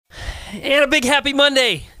And a big happy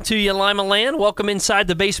Monday to you, Lima Land. Welcome inside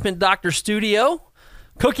the Basement Doctor studio.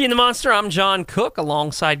 Cookie and the Monster, I'm John Cook,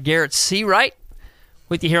 alongside Garrett Seawright.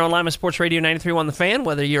 With you here on Lima Sports Radio 93.1 The Fan,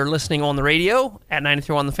 whether you're listening on the radio at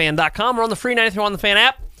 931thefan.com or on the free 931 The Fan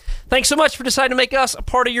app. Thanks so much for deciding to make us a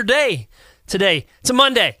part of your day today. It's a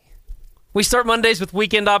Monday. We start Mondays with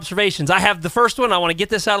weekend observations. I have the first one. I want to get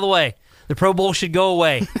this out of the way. The Pro Bowl should go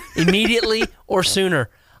away immediately or sooner.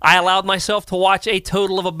 I allowed myself to watch a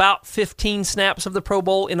total of about 15 snaps of the Pro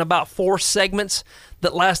Bowl in about 4 segments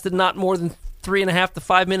that lasted not more than 3.5 to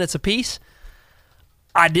 5 minutes apiece.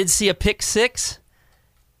 I did see a pick six.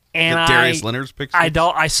 And Darius Leonard's pick six?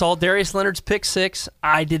 I saw Darius Leonard's pick six.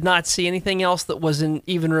 I did not see anything else that was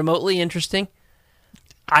even remotely interesting.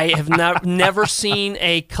 I have never seen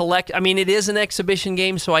a collect. I mean, it is an exhibition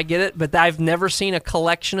game, so I get it, but I've never seen a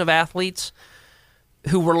collection of athletes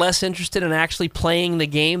who were less interested in actually playing the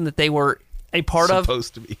game that they were a part of.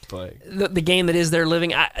 Supposed to be playing. The game that is their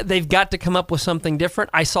living. They've got to come up with something different.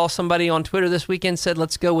 I saw somebody on Twitter this weekend said,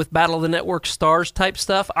 let's go with Battle of the Network Stars type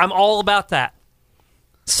stuff. I'm all about that.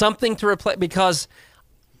 Something to replace, because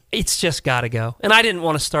it's just got to go. And I didn't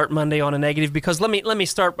want to start Monday on a negative, because let me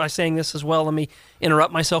start by saying this as well. Let me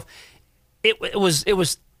interrupt myself. It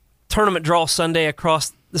was tournament draw Sunday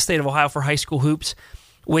across the state of Ohio for high school hoops,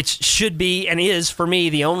 which should be and is, for me,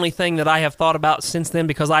 the only thing that I have thought about since then,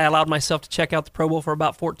 because I allowed myself to check out the Pro Bowl for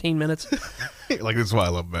about 14 minutes. Like, that's why I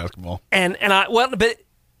love basketball. And our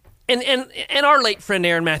late friend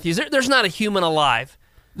Aaron Matthews, there's not a human alive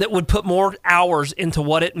that would put more hours into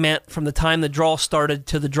what it meant from the time the draw started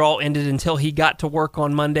to the draw ended until he got to work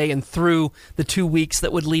on Monday and through the 2 weeks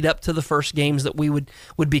that would lead up to the first games that we would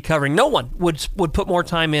be covering. No one would put more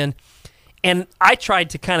time in. And I tried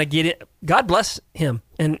to kind of get it. God bless him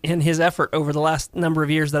and his effort over the last number of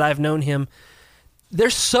years that I've known him.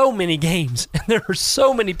 There's so many games, and there are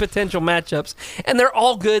so many potential matchups, and they're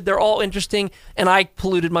all good, they're all interesting, and I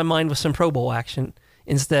polluted my mind with some Pro Bowl action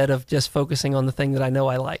instead of just focusing on the thing that I know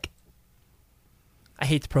I like. I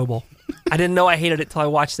hate the Pro Bowl. I didn't know I hated it till I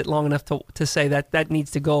watched it long enough to say that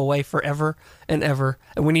needs to go away forever and ever,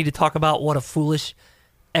 and we need to talk about what a foolish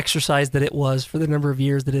exercise that it was for the number of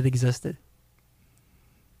years that it existed.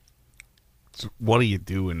 So what do you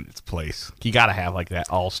do in its place? You got to have like that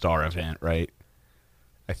all-star event, right?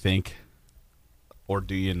 I think. Or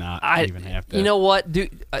do you not even have to? You know what?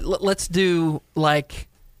 Let's do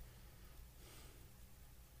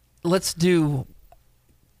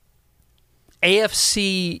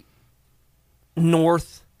AFC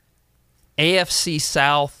North, AFC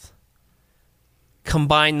South,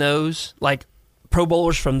 combine those, like Pro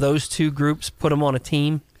Bowlers from those two groups, put them on a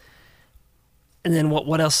team. And then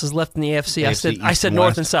what else is left in the AFC? I said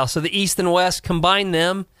North and South. So the East and West, combine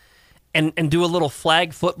them and do a little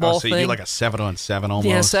flag football thing. So you do like a 7-on-7 almost?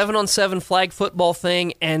 Yeah, 7-on-7 flag football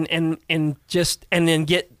thing, and then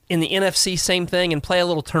get in the NFC, same thing, and play a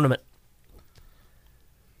little tournament.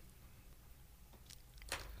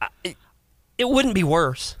 It wouldn't be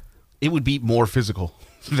worse. It would be more physical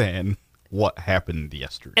than what happened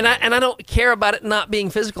yesterday. And I don't care about it not being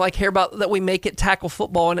physical. I care about that we make it tackle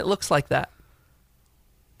football, and it looks like that.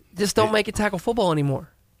 Just don't make it tackle football anymore.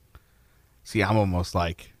 See, I'm almost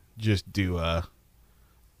like, just do a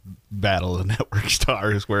Battle of the Network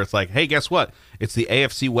Stars, where it's like, hey, guess what? It's the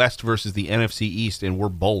AFC West versus the NFC East, and we're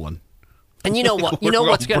bowling. And you know what? You know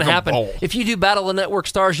what's going to happen? If you do Battle of the Network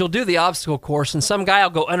Stars, you'll do the obstacle course, and some guy will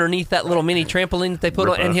go underneath that little mini trampoline that they put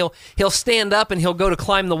on, and he'll stand up and he'll go to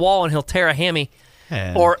climb the wall, and he'll tear a hammy,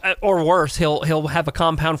 or worse, he'll have a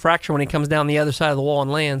compound fracture when he comes down the other side of the wall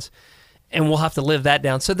and lands, and we'll have to live that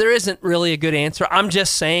down. So there isn't really a good answer. I'm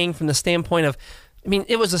just saying from the standpoint of, I mean,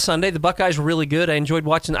 it was a Sunday. The Buckeyes were really good. I enjoyed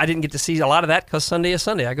watching. I didn't get to see a lot of that because Sunday is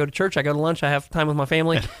Sunday. I go to church. I go to lunch. I have time with my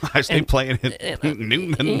family. I stayed playing at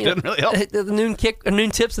noon. Didn't really help. The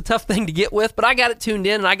noon tip's a tough thing to get with, but I got it tuned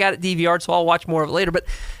in and I got it DVR'd, so I'll watch more of it later. But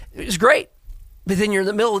it was great. But then you're in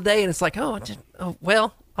the middle of the day and it's like, I'll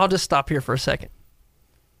just stop here for a second.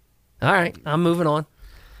 All right, I'm moving on.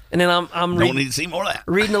 And then I'm don't need to see more of that.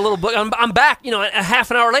 Reading a little book. I'm back. You know, a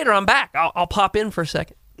half an hour later, I'm back. I'll pop in for a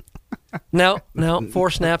second. No,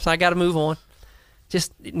 4 snaps. I got to move on.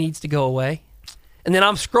 Just, it needs to go away. And then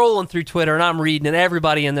I'm scrolling through Twitter and I'm reading, and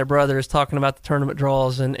everybody and their brother is talking about the tournament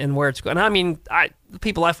draws and where it's going. I mean, the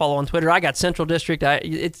people I follow on Twitter, I got Central District. I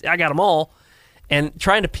got them all, and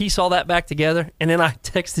trying to piece all that back together. And then I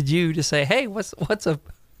texted you to say, hey, what's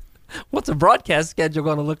a broadcast schedule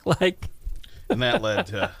going to look like? And that led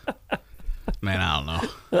to, man, I don't know.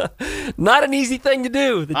 Not an easy thing to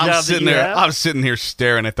do. I'm sitting here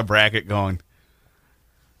staring at the bracket going,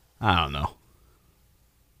 I don't know.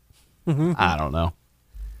 Mm-hmm. I don't know.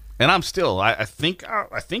 And I'm still, I think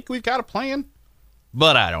we've got a plan,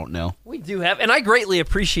 but I don't know. We do have, and I greatly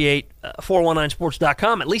appreciate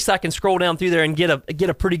 419sports.com. At least I can scroll down through there and get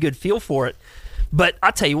a pretty good feel for it. But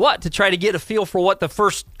I tell you what, to try to get a feel for what the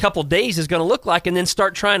first couple days is going to look like, and then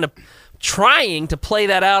start trying to play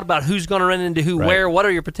that out about who's going to run into who, where, what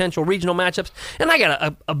are your potential regional matchups. And I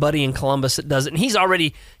got a buddy in Columbus that does it, and he's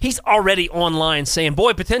already online saying,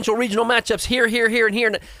 boy, potential regional matchups here, and here.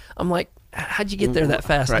 And I'm like, how'd you get there that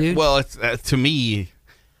fast, dude? Well, it's, to me,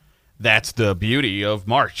 that's the beauty of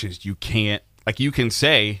March, is you can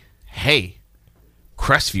say, hey,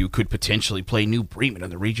 Crestview could potentially play New Bremen in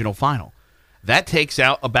the regional final. That takes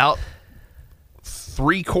out about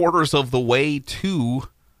 3/4 of the way to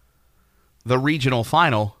the regional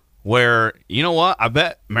final, where, you know what, I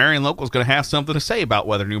bet Marion Local's going to have something to say about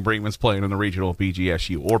whether New Bremen's playing in the regional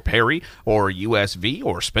BGSU, or Perry, or USV,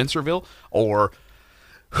 or Spencerville, or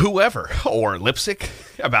whoever, or Lipsick,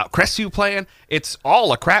 about Crestview playing. It's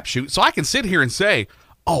all a crapshoot. So I can sit here and say,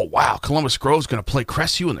 oh, wow, Columbus Grove's going to play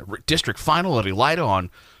Crestview in the district final at Elida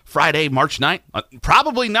on Friday, March 9th?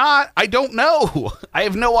 Probably not. I don't know. I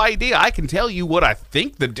have no idea. I can tell you what I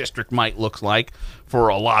think the district might look like for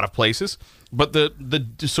a lot of places. But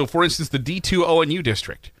so for instance, the D2 ONU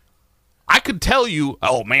district, I could tell you,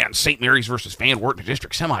 oh man, St. Mary's versus Van Wert in the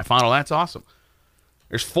district semifinal. That's awesome.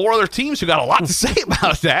 There's 4 other teams who got a lot to say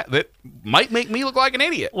about that might make me look like an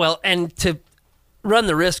idiot. Well, and to run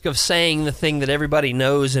the risk of saying the thing that everybody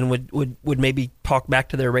knows and would maybe talk back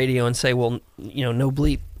to their radio and say, well, you know, no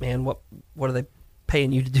bleep, man, what are they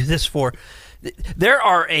paying you to do this for? There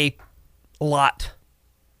are a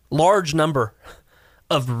large number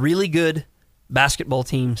of really good basketball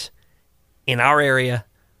teams in our area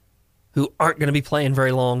who aren't going to be playing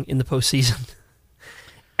very long in the postseason.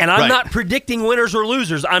 And I'm not predicting winners or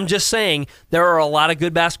losers. I'm just saying there are a lot of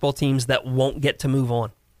good basketball teams that won't get to move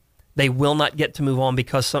on. They will not get to move on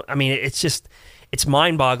because, it's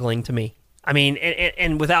mind-boggling to me. I mean,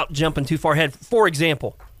 and without jumping too far ahead, for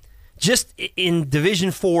example, just in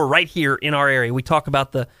Division 4 right here in our area, we talk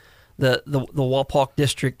about the Walpock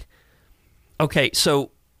District. Okay,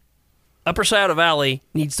 so Upper Scioto Valley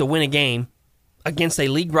needs to win a game against a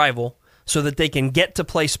league rival so that they can get to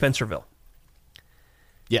play Spencerville.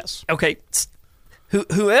 Yes. Okay,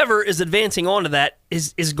 whoever is advancing onto that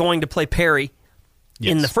is going to play Perry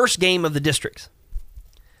in the first game of the districts.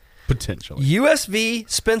 Potentially. USV,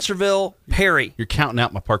 Spencerville, Perry. You're counting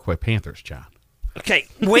out my Parkway Panthers, John. Okay,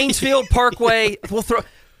 Waynesfield, Parkway. We'll throw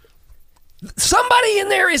somebody in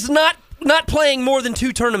there is not playing more than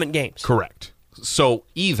 2 tournament games. Correct. So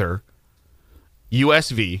either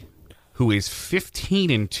USV, who is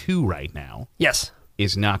 15-2 right now, yes,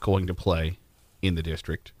 is not going to play in the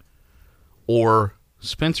district, or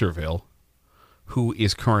Spencerville, who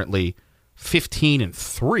is currently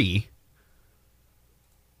 15-3.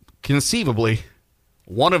 Conceivably,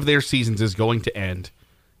 one of their seasons is going to end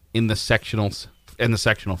in the sectionals and the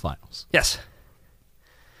sectional finals. Yes.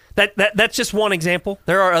 That's just one example.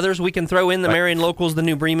 There are others we can throw in, the Marion Locals, the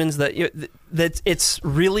New Bremens. That it's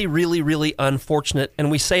really, really, really unfortunate, and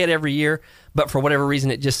we say it every year, but for whatever reason,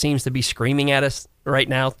 it just seems to be screaming at us right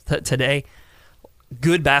now today.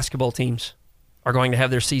 Good basketball teams are going to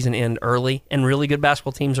have their season end early, and really good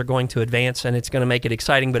basketball teams are going to advance, and it's going to make it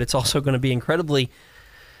exciting, but it's also going to be incredibly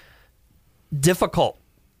difficult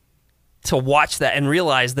to watch that and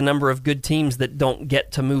realize the number of good teams that don't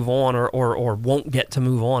get to move on or won't get to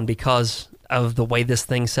move on because of the way this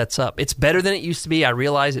thing sets up. It's better than it used to be. I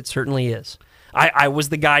realize it certainly is. I was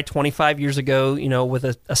the guy 25 years ago, with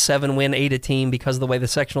a 7-win ADA team because of the way the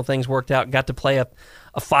sectional things worked out, got to play a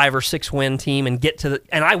 5 or 6 win team and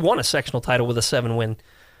and I won a sectional title with a 7-win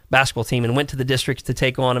basketball team and went to the districts to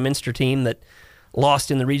take on a Minster team that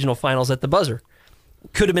lost in the regional finals at the buzzer.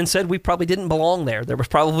 Could have been said we probably didn't belong there. There was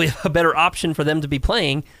probably a better option for them to be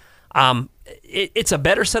playing. It's a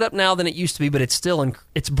better setup now than it used to be, but it's still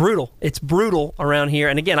it's brutal. It's brutal around here.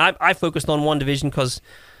 And again, I focused on one division because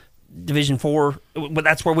Division 4,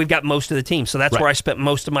 that's where we've got most of the teams. So that's where I spent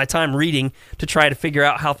most of my time reading to try to figure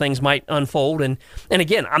out how things might unfold. And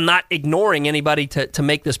again, I'm not ignoring anybody to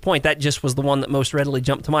make this point. That just was the one that most readily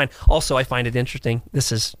jumped to mind. Also, I find it interesting.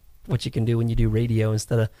 This is what you can do when you do radio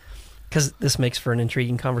instead of, because this makes for an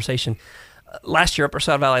intriguing conversation. Last year, Upper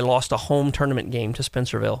Scioto Valley lost a home tournament game to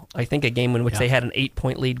Spencerville. I think a game in which they had an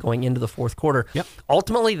 8-point lead going into the fourth quarter. Yep.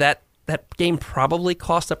 Ultimately, that game probably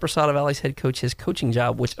cost Upper Scioto Valley's head coach his coaching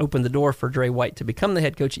job, which opened the door for Dre White to become the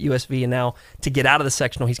head coach at USV. And now, to get out of the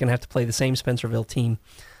sectional, he's going to have to play the same Spencerville team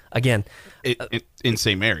again. In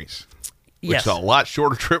St. Mary's. which Yes. is a lot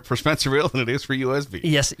shorter trip for Spencerville than it is for USB.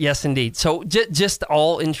 Yes, indeed. So just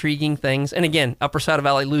all intriguing things. And again, Upper Saddle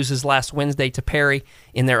Valley loses last Wednesday to Perry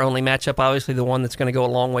in their only matchup. Obviously, the one that's going to go a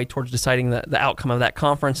long way towards deciding the outcome of that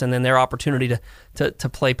conference. And then their opportunity to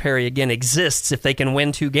play Perry again exists if they can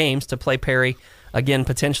win 2 games to play Perry again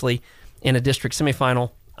potentially in a district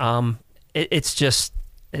semifinal.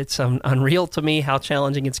 It's unreal to me how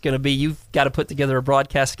challenging it's going to be. You've got to put together a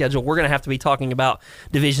broadcast schedule. We're going to have to be talking about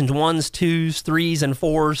Divisions 1s, 2s, 3s, and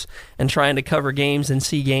 4s and trying to cover games and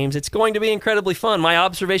see games. It's going to be incredibly fun. My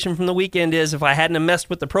observation from the weekend is if I hadn't have messed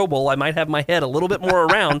with the Pro Bowl, I might have my head a little bit more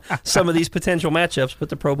around some of these potential matchups, but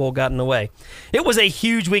the Pro Bowl got in the way. It was a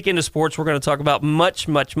huge weekend of sports. We're going to talk about much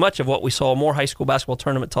of what we saw. More high school basketball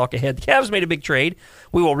tournament talk ahead. The Cavs made a big trade.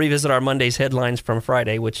 We will revisit our Monday's headlines from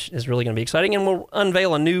Friday, which is really going to be exciting, and we'll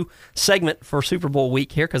unveil a new segment for Super Bowl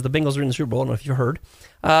week here because the Bengals are in the Super Bowl. I don't know if you heard.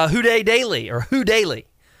 Who Day Daily or Who Daily.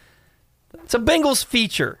 It's a Bengals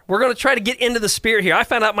feature. We're going to try to get into the spirit here. I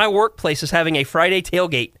found out my workplace is having a Friday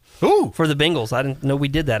tailgate for the Bengals. I didn't know we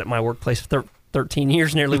did that at my workplace for 13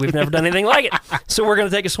 years nearly. We've never done anything like it. So we're going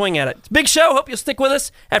to take a swing at it. It's a big show. Hope you'll stick with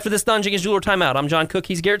us after this Don Jenkins Jeweler timeout. I'm John Cook.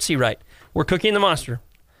 He's Garrett Seawright. We're cooking the monster.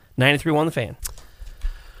 93.1 The Fan.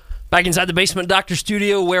 Back inside the Basement Doctor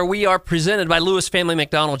Studio, where we are presented by Lewis Family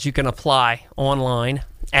McDonald's. You can apply online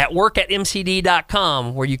at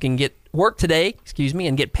work@mcd.com, where you can get work today,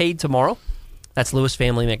 and get paid tomorrow. That's Lewis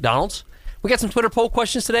Family McDonald's. We got some Twitter poll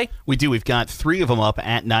questions today. We do. We've got 3 of them up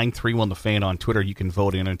at 931 The Fan on Twitter. You can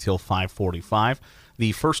vote in until 5:45.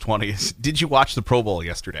 The first one is, did you watch the Pro Bowl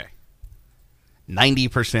yesterday?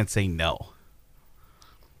 90% say no.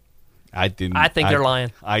 I didn't. I think they're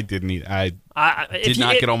lying. I didn't either. I did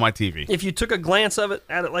not get on my TV. If you took a glance at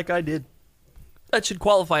it like I did, that should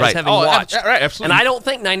qualify as having watched. Right, absolutely. And I don't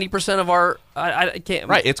think 90% of our... I can't.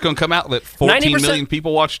 Right, it's going to come out that 14 million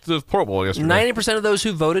people watched the Pro Bowl yesterday. 90% of those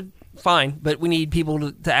who voted, fine, but we need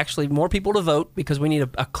people to actually, more people to vote because we need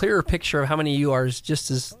a clearer picture of how many of you are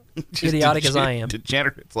just as idiotic as I am.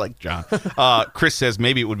 Degenerates like John. Chris says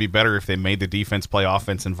maybe it would be better if they made the defense play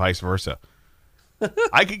offense and vice versa.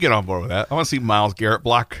 I could get on board with that. I want to see Myles Garrett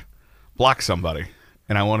block somebody,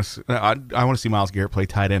 and I want to see Myles Garrett play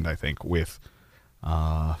tight end. I think with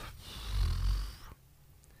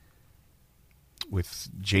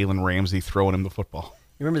Jalen Ramsey throwing him the football.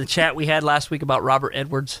 You remember the chat we had last week about Robert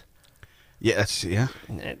Edwards? Yeah.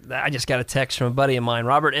 I just got a text from a buddy of mine.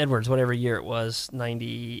 Robert Edwards, whatever year it was,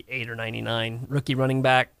 98 or 99, rookie running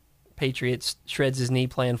back, Patriots, shreds his knee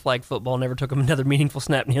playing flag football, never took him another meaningful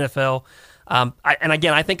snap in the NFL.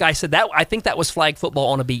 I think I said that. I think that was flag football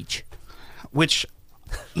on a beach. Which,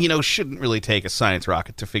 shouldn't really take a science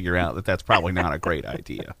rocket to figure out that that's probably not a great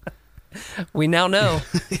idea. We now know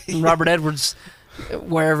Robert Edwards,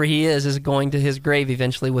 wherever he is going to his grave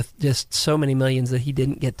eventually with just so many millions that he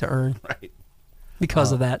didn't get to earn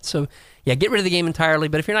because of that. So, yeah, get rid of the game entirely.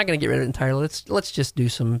 But if you're not going to get rid of it entirely, let's just do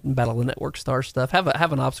some Battle of the Network Star stuff. Have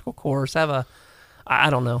an obstacle course. I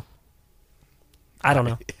don't know. I don't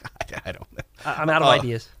know. I'm out of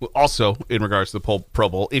ideas. Also, in regards to the Pro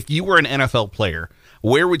Bowl, if you were an NFL player,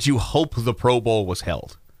 where would you hope the Pro Bowl was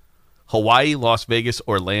held? Hawaii, Las Vegas,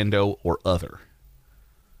 Orlando, or other?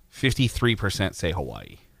 53% say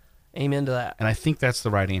Hawaii. Amen to that. And I think that's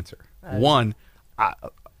the right answer.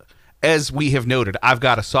 As we have noted, I've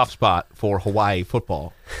got a soft spot for Hawaii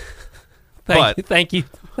football. Thank you,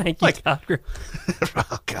 Doctor.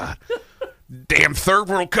 Oh, God. Damn third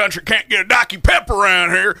world country can't get a Dr. Pepper around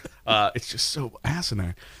here. It's just so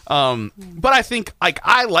asinine. But I think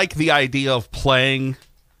I like the idea of playing.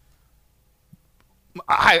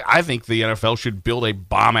 I think the NFL should build a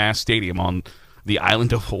bomb-ass stadium on the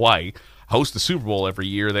island of Hawaii, host the Super Bowl every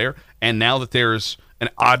year there, and now that there's an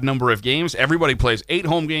odd number of games, everybody plays 8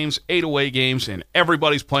 home games, 8 away games, and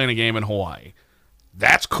everybody's playing a game in Hawaii.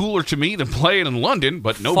 That's cooler to me than playing in London,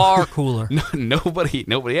 but far cooler.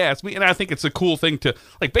 Nobody asked me, and I think it's a cool thing to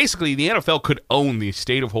basically the NFL could own the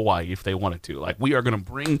state of Hawaii if they wanted to. We're going to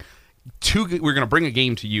bring a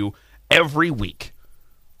game to you every week.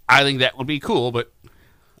 I think that would be cool, but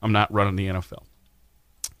I'm not running the NFL.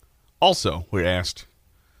 Also, we're asked,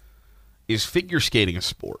 is figure skating a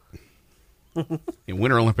sport? In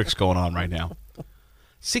Winter Olympics going on right now,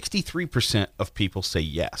 63% of people say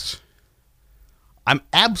yes. I'm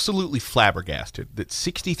absolutely flabbergasted that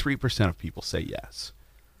 63% of people say yes,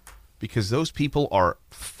 because those people are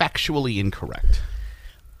factually incorrect.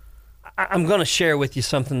 I'm going to share with you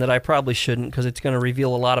something that I probably shouldn't, because it's going to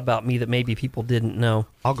reveal a lot about me that maybe people didn't know.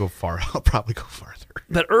 I'll probably go farther.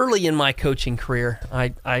 But early in my coaching career,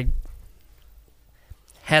 I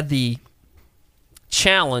had the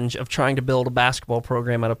challenge of trying to build a basketball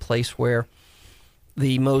program at a place where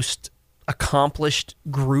the most accomplished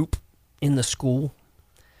group in the school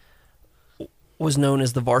was known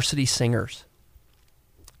as the Varsity Singers.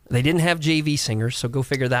 They didn't have JV singers, so go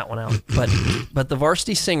figure that one out. But the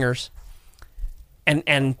Varsity Singers,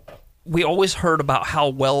 and we always heard about how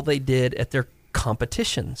well they did at their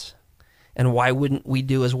competitions. And why wouldn't we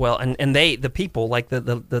do as well? And they, the people, like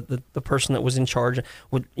the person that was in charge,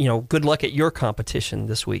 would, good luck at your competition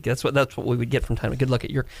this week. That's what we would get from time. Good luck at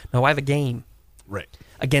your. No, I have a game, right,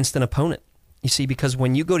 against an opponent. You see, because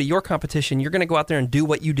when you go to your competition, you're going to go out there and do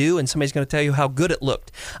what you do, and somebody's going to tell you how good it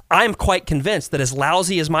looked. I'm quite convinced that as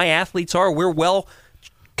lousy as my athletes are, we're well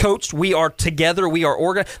coached, we are together, we are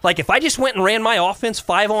organized. Like, if I just went and ran my offense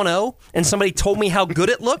 5-on-0 and somebody told me how good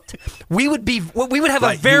it looked, we would have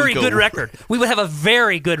a very good record. We would have a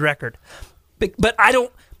very good record. But I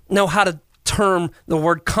don't know how to term the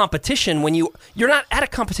word competition when you're not at a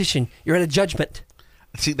competition, you're at a judgment.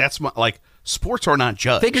 See, that's sports are not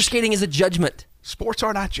judged. Figure skating is a judgment. Sports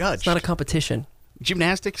are not judged. It's not a competition.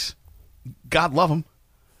 Gymnastics, God love them.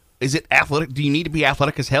 Is it athletic? Do you need to be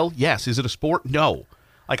athletic as hell? Yes. Is it a sport? No.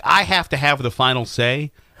 I have to have the final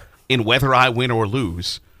say in whether I win or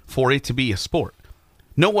lose for it to be a sport.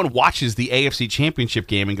 No one watches the AFC Championship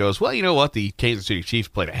game and goes, well, you know what? The Kansas City Chiefs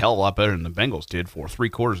played a hell of a lot better than the Bengals did for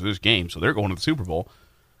 3/4 of this game, so they're going to the Super Bowl.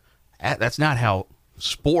 That's not how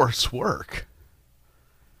sports work.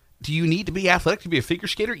 Do you need to be athletic to be a figure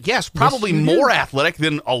skater? Yes, probably more athletic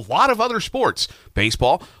than a lot of other sports.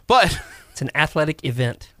 Baseball, but... It's an athletic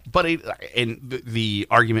event. But the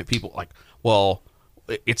argument people well...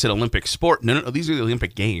 It's an Olympic sport. No, these are the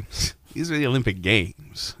Olympic Games. These are the Olympic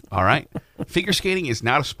Games, all right? Figure skating is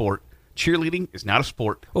not a sport. Cheerleading is not a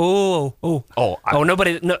sport.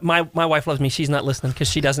 Nobody. No, my wife loves me. She's not listening because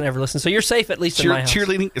she doesn't ever listen. So you're safe, at least in my house.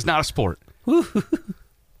 Cheerleading is not a sport.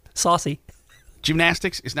 Saucy.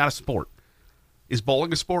 Gymnastics is not a sport. Is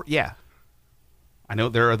bowling a sport? Yeah. I know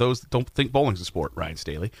there are those that don't think bowling's a sport, Ryan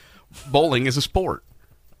Staley. Bowling is a sport.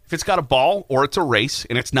 If it's got a ball or it's a race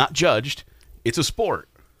and it's not judged, it's a sport.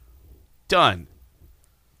 Done.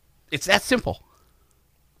 It's that simple.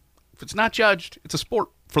 If it's not judged, it's a sport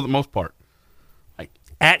for the most part.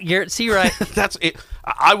 At Garrett Seawright. That's it.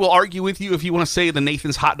 I will argue with you if you want to say the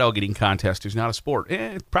Nathan's hot dog eating contest is not a sport.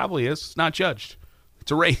 It probably is. It's not judged.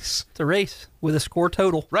 It's a race. It's a race with a score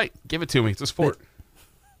total. Right. Give it to me. It's a sport.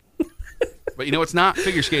 But it's not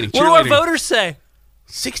figure skating. What do our voters say?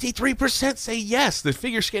 63% say yes, that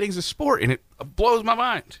figure skating is a sport, and it blows my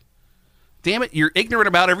mind. Damn it, you're ignorant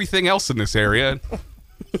about everything else in this area.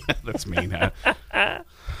 That's mean.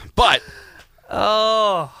 But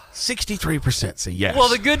 63% say yes. Well,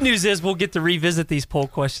 the good news is we'll get to revisit these poll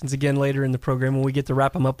questions again later in the program when we get to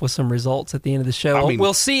wrap them up with some results at the end of the show.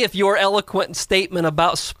 We'll see if your eloquent statement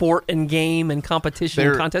about sport and game and competition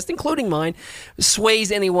and contest, including mine, sways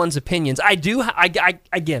anyone's opinions. I do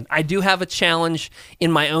have a challenge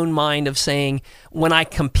in my own mind of saying when I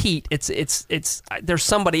compete, it's there's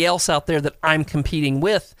somebody else out there that I'm competing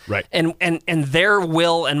with, right? And their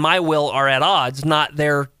will and my will are at odds, not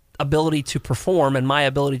their ability to perform and my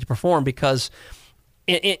ability to perform, because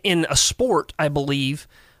in a sport, I believe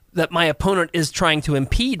that my opponent is trying to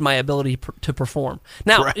impede my ability to perform.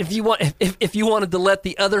 Now, Correct. if you wanted to let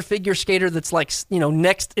the other figure skater that's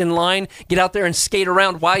next in line get out there and skate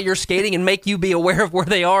around while you're skating and make you be aware of where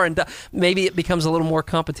they are, and maybe it becomes a little more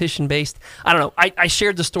competition based. I don't know. I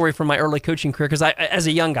shared the story from my early coaching career because as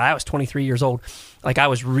a young guy, I was 23 years old. I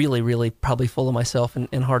was really, really probably full of myself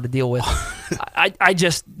and hard to deal with. I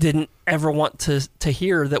just didn't ever want to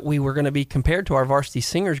hear that we were going to be compared to our Varsity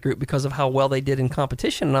Singers group because of how well they did in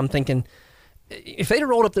competition. And I'm thinking, if they'd have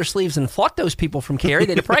rolled up their sleeves and fought those people from Cary,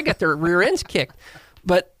 they'd have probably got their rear ends kicked.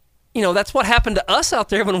 But, that's what happened to us out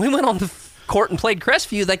there when we went on the court and played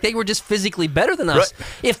Crestview. They were just physically better than us. Right.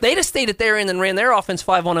 If they'd have stayed at their end and ran their offense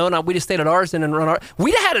 5-on-0 and we'd have stayed at ours and run ours,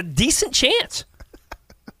 we'd have had a decent chance.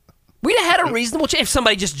 We'd have had a reasonable chance if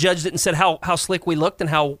somebody just judged it and said how slick we looked and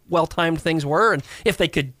how well-timed things were, and if they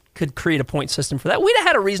could create a point system for that. We'd have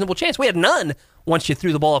had a reasonable chance. We had none once you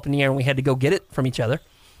threw the ball up in the air and we had to go get it from each other.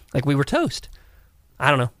 We were toast. I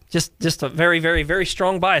don't know. Just a very, very, very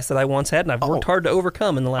strong bias that I once had, and I've worked hard to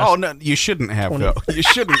overcome in the last... Oh, no, you shouldn't have, though. You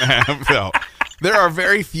shouldn't have, though. There are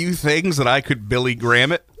very few things that I could Billy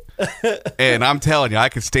Graham it, and I'm telling you, I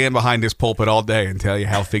could stand behind this pulpit all day and tell you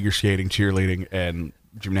how figure skating, cheerleading, and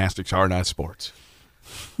gymnastics are not sports.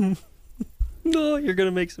 No, you're going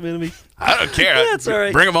to make some enemies. I don't care. That's all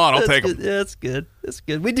right. Bring them on. I'll take them. Yeah, that's good. That's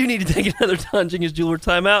good. We do need to take another Don Jenkins Jeweler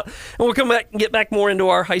timeout, and we'll come back and get back more into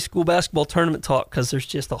our high school basketball tournament talk because there's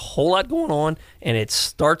just a whole lot going on, and it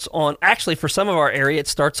starts on, actually for some of our area, it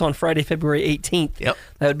starts on Friday, February 18th. Yep.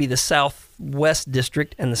 That would be the Southwest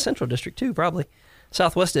District and the Central District too, probably.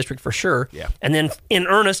 Southwest District for sure. Yeah. And then in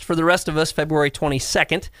earnest for the rest of us, February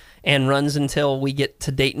 22nd, and runs until we get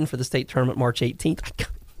to Dayton for the state tournament March 18th.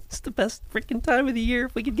 It's the best freaking time of the year.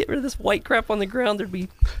 If we could get rid of this white crap on the ground, there'd be.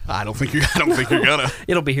 I don't think you're gonna.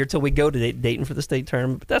 It'll be here till we go to Dayton for the state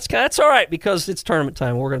tournament. But that's all right because it's tournament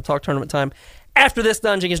time. We're going to talk tournament time after this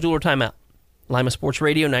Don Jenkins Jeweler timeout. Lima Sports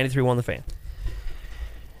Radio 93.1 The Fan.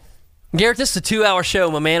 Garrett, this is a 2-hour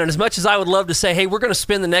show, my man, and as much as I would love to say, hey, we're going to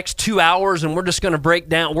spend the next 2 hours and we're just going to break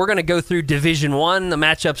down, we're going to go through Division I, the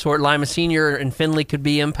matchups where Lima Senior and Findlay could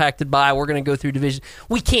be impacted by, we're going to go through Division.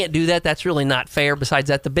 We can't do that. That's really not fair. Besides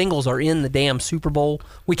that, the Bengals are in the damn Super Bowl.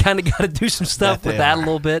 We kind of got to do some stuff with that a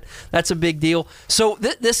little bit. That's a big deal. So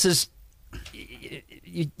this is,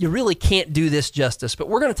 you really can't do this justice, but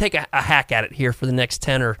we're going to take a hack at it here for the next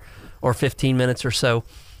 10 or 15 minutes or so.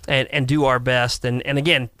 And do our best. And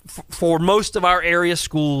again, for most of our area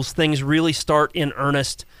schools, things really start in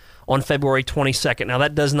earnest on February 22nd. Now,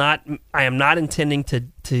 that does not, I am not intending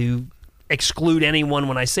to exclude anyone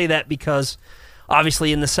when I say that because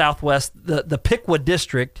obviously in the Southwest, the Piqua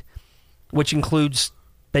District, which includes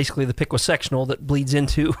basically the Piqua Sectional that bleeds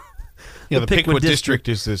into the Piqua District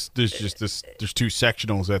is this. There's just this. There's two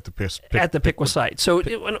sectionals at the Piqua site. So,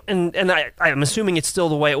 I'm assuming it's still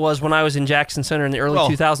the way it was when I was in Jackson Center in the early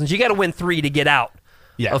 2000s. You got to win 3 to get out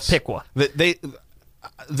of Piqua.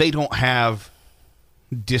 They don't have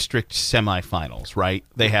district semifinals, right?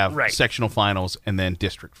 They have sectional finals and then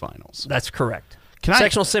district finals. That's correct.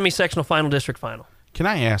 Sectional, semi-sectional, final, district final. Can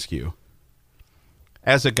I ask you,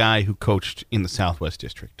 as a guy who coached in the Southwest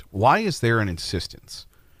District, why is there an insistence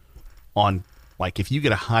on, like, if you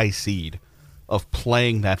get a high seed of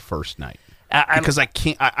playing that first night? Because I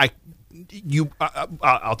can't.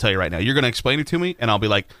 I'll tell you right now. You're going to explain it to me, and I'll be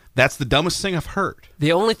like, "That's the dumbest thing I've heard."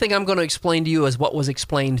 The only thing I'm going to explain to you is what was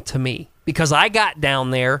explained to me, because I got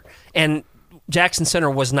down there, and Jackson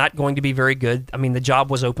Center was not going to be very good. I mean, the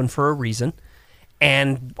job was open for a reason,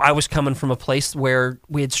 and I was coming from a place where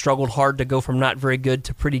we had struggled hard to go from not very good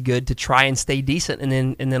to pretty good to try and stay decent,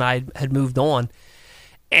 and then I had moved on.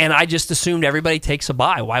 And I just assumed everybody takes a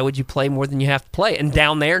bye. Why would you play more than you have to play? And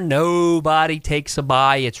down there, nobody takes a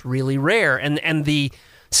bye. It's really rare. And the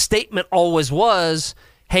statement always was,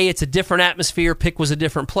 hey, it's a different atmosphere. Piqua's a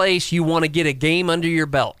different place. You want to get a game under your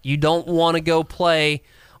belt. You don't want to go play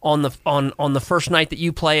on the first night that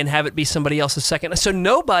you play and have it be somebody else's second. So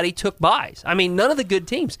nobody took byes. I mean, none of the good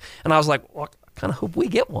teams. And I was like, well, I kind of hope we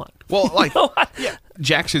get one. Well,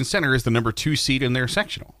 Jackson Center is the number 2 seed in their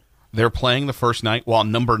sectional. They're playing the first night while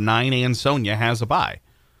number 9 Ansonia has a bye.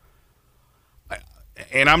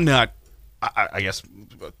 And I'm not, I guess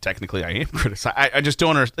technically I am criticized. I just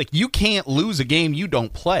don't understand. Like, you can't lose a game you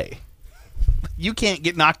don't play. You can't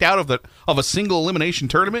get knocked out of a single elimination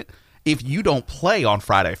tournament if you don't play on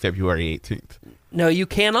Friday, February 18th. No, you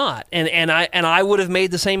cannot. And I would have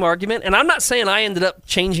made the same argument. And I'm not saying I ended up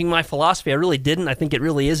changing my philosophy. I really didn't. I think it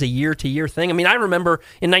really is a year-to-year thing. I mean, I remember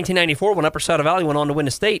in 1994 when Upper Saddle Valley went on to win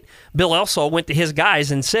the state, Bill Elsall went to his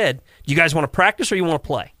guys and said, "Do you guys want to practice or you want to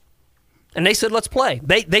play?" And they said, "Let's play."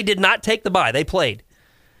 They did not take the bye. They played.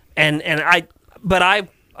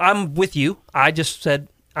 I'm with you. I just said,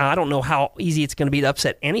 I don't know how easy it's going to be to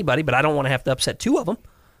upset anybody, but I don't want to have to upset 2 of them.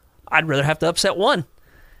 I'd rather have to upset 1.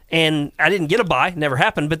 And I didn't get a bye, never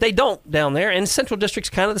happened, but they don't down there. And Central District's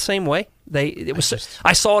kind of the same way.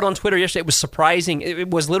 I saw it on Twitter yesterday. It was surprising.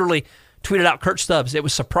 It was literally tweeted out Kurt Stubbs. It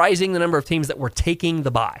was surprising the number of teams that were taking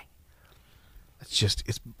the bye.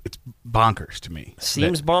 It's bonkers to me.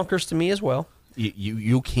 Seems bonkers to me as well.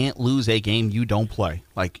 You can't lose a game you don't play.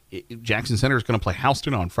 Like, Jackson Center is going to play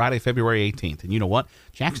Houston on Friday, February 18th. And you know what?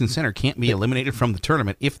 Jackson Center can't be eliminated from the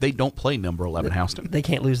tournament if they don't play number 11 Houston. They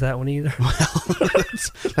can't lose that one either. Well,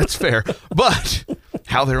 that's fair. But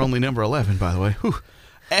how they're only number 11, by the way. Whew.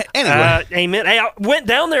 Anyway. Amen. Hey, I went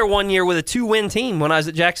down there one year with a 2-win team when I was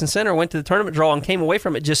at Jackson Center. Went to the tournament draw and came away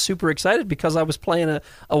from it just super excited because I was playing a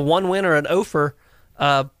 1-win or an offer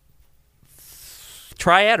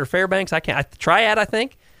Triad or Fairbanks, Triad, I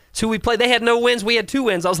think. It's who we played. They had no wins. We had 2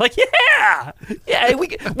 wins. I was like, yeah,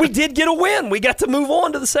 we did get a win. We got to move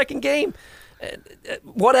on to the second game.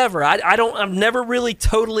 Whatever. I've never really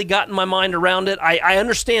totally gotten my mind around it. I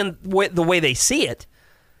understand the way they see it,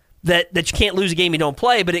 that you can't lose a game you don't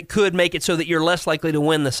play, but it could make it so that you're less likely to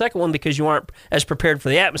win the second one because you aren't as prepared for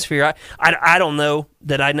the atmosphere. I don't know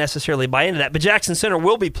that I necessarily buy into that, but Jackson Center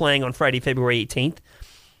will be playing on Friday, February 18th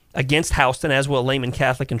against Houston, as will Lehman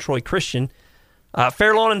Catholic and Troy Christian.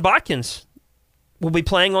 Fairlawn and Botkins will be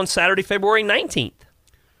playing on Saturday, February 19th.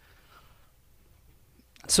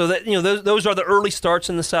 So that those are the early starts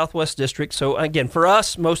in the Southwest District. So again, for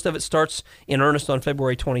us, most of it starts in earnest on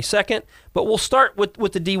February 22nd. But we'll start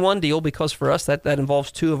with the D1 deal because for us that involves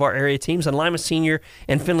two of our area teams, and Lima Senior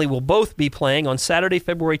and Findlay will both be playing on Saturday,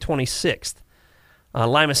 February 26th.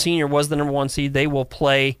 Lima Senior was the number 1 seed. They will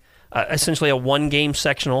play essentially a 1-game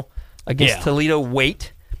sectional against Toledo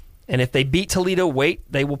Waite, and if they beat Toledo Waite,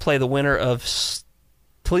 they will play the winner of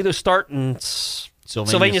Toledo Start and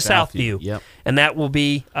Sylvania Southview. Yep. And that will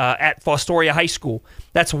be at Fostoria High School.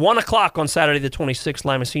 That's 1 o'clock on Saturday the 26th.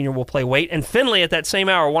 Lima Senior will play Waite. And Findlay at that same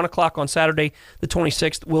hour, 1 o'clock on Saturday the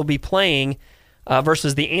 26th, will be playing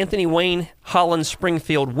versus the Anthony Wayne Holland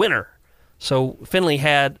Springfield winner. So Findlay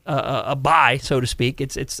had a bye, so to speak.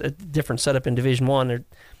 It's a different setup in Division I.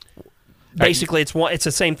 Basically, it's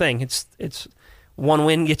the same thing. It's one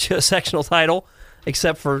win gets you a sectional title,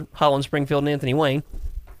 except for Holland Springfield and Anthony Wayne.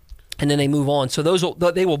 And then they move on. So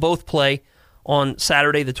they will both play on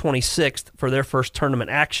Saturday the 26th for their first tournament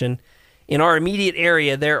action. In our immediate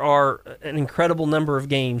area, there are an incredible number of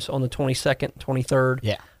games on the 22nd, 23rd.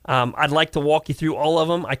 Yeah. I'd like to walk you through all of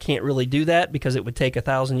them. I can't really do that because it would take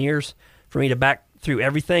 1,000 years for me to back through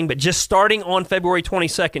everything. But just starting on February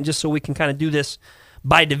 22nd, just so we can kind of do this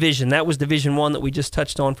by division. That was Division I that we just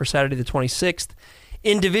touched on for Saturday the 26th.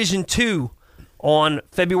 In Division II, on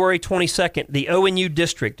February 22nd, the ONU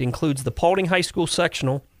district includes the Paulding High School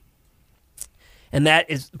sectional, and that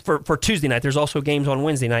is for Tuesday night. There's also games on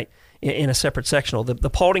Wednesday night in a separate sectional. The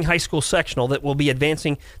Paulding High School sectional that will be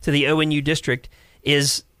advancing to the ONU district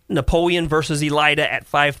is Napoleon versus Elida at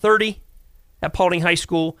 5:30 at Paulding High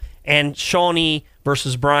School, and Shawnee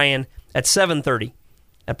versus Bryan at 7:30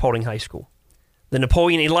 at Paulding High School. The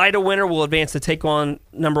Napoleon-Elida winner will advance to take on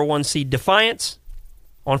number 1 seed Defiance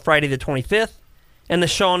on Friday the 25th. And the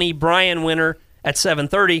Shawnee-Bryan winner at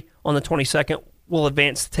 7:30 on the 22nd will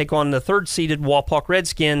advance to take on the 3rd-seeded Wapak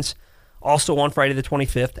Redskins, also on Friday the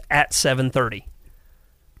 25th at 7:30.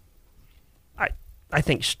 I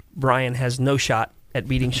think Bryan has no shot at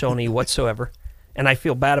beating Shawnee whatsoever, and I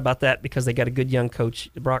feel bad about that because they got a good young coach,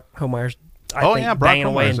 Brock Homeyer's. Banging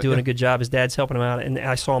away and doing a good job. His dad's helping him out, and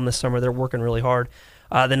I saw him this summer. They're working really hard.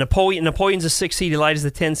 The Napoleon's a 6 seed. Elida's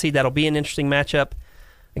the 10 seed. That'll be an interesting matchup.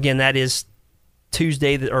 Again, that is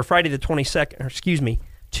Tuesday the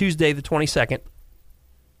 22nd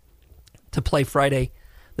to play Friday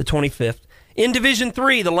the 25th. In Division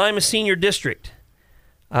III, the Lima Senior District,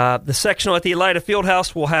 the sectional at the Elida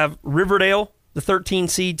Fieldhouse will have Riverdale, the 13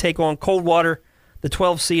 seed, take on Coldwater, the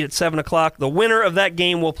 12 seed at 7 o'clock. The winner of that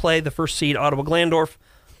game will play the 1st seed Ottawa Glandorf,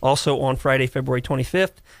 also on Friday, February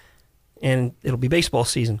 25th. And it'll be baseball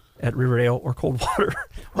season at Riverdale or Coldwater,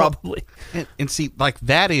 probably. And see, like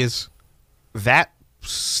that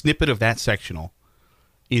snippet of that sectional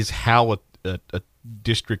is how a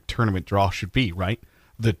district tournament draw should be, right?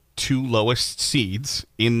 The 2 lowest seeds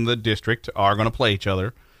in the district are going to play each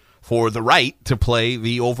other for the right to play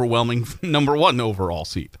the overwhelming number 1 overall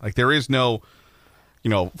seed. Like there is no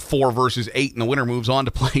 4 versus 8 and the winner moves on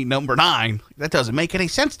to play number 9. That doesn't make any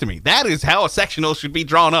sense to me. That is how a sectional should be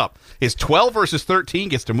drawn up. Is 12 versus 13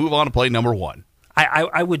 gets to move on to play number 1.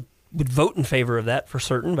 I would vote in favor of that for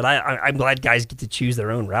certain, but I'm glad guys get to choose their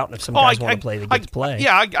own route, and if some guys want to play, they get to play.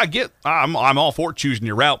 Yeah, I get. I'm all for choosing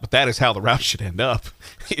your route, but that is how the route should end up.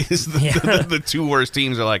 Is the 2 worst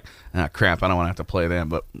teams are like, crap, I don't want to have to play them,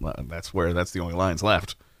 but that's the only lines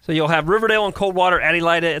left. So you'll have Riverdale and Coldwater at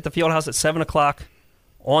Elida at the Fieldhouse at 7 o'clock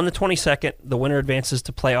on the 22nd. The winner advances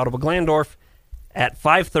to play Ottawa Glandorf at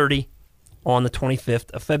 5:30 on the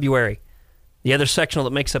 25th of February. The other sectional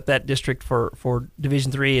that makes up that district for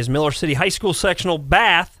Division III is Miller City High School sectional.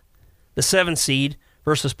 Bath, the 7 seed,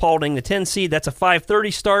 versus Paulding, the 10 seed. That's a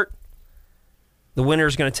 5:30 start. The winner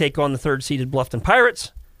is going to take on the 3rd-seeded Bluffton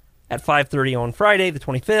Pirates at 5:30 on Friday, the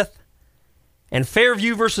 25th. And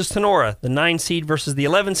Fairview versus Tenora, the 9 seed versus the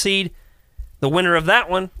 11 seed. The winner of that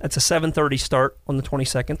one, that's a 7:30 start on the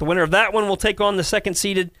 22nd. The winner of that one will take on the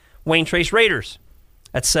 2nd-seeded Wayne Trace Raiders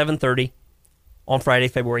at 7:30 on Friday,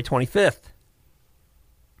 February 25th.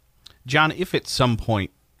 John, if at some point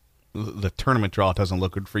the tournament draw doesn't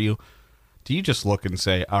look good for you, do you just look and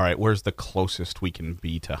say, all right, where's the closest we can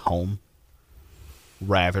be to home,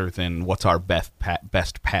 rather than what's our best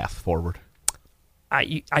path forward?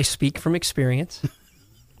 I speak from experience.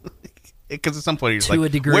 Because at some point, you're To like,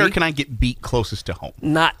 a degree. where can I get beat closest to home?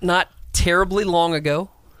 Not terribly long ago,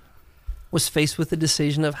 was faced with the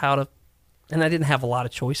decision of how to, and I didn't have a lot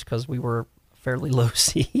of choice because we were a fairly low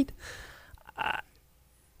seed.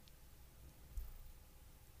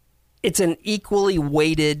 It's an equally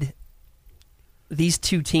weighted. These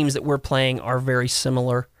two teams that we're playing are very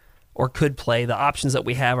similar, or could play. The options that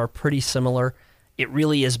we have are pretty similar. It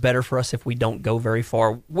really is better for us if we don't go very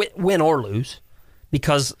far, win or lose,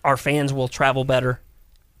 because our fans will travel better.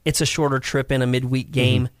 It's a shorter trip in a midweek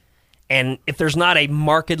game. And if there's not a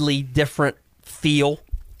markedly different feel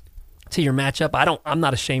to your matchup, I'm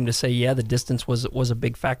not ashamed to say, yeah, the distance was a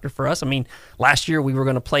big factor for us. I mean, last year we were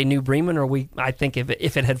going to play New Bremen, I think if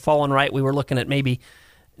it had fallen right, we were looking at maybe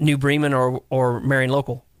New Bremen or Marion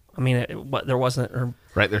Local. I mean, there wasn't, or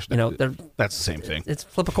right. There's, that's the same thing. It's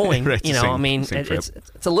flip a coin. Right, you know, same, I mean,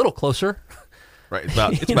 it's a little closer. Right, it's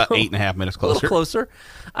about 8.5 minutes closer. A little closer.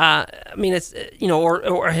 I mean, it's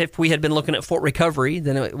or if we had been looking at Fort Recovery,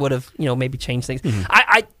 then it would have maybe changed things.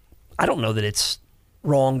 I don't know that it's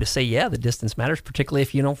wrong to say the distance matters, particularly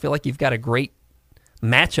if you don't feel like you've got a great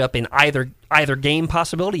matchup in either game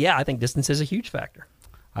possibility. Yeah, I think distance is a huge factor.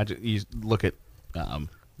 You look at the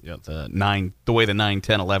way the 9,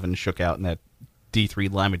 10, 11 shook out in that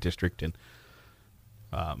D3 Lima district, and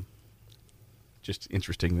just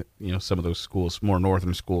interesting that some of those schools, more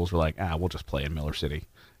northern schools, were like, we'll just play in Miller City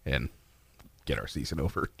and get our season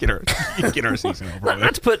over. Get our season over.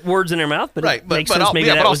 Not to put words in their mouth, but it makes sense. Maybe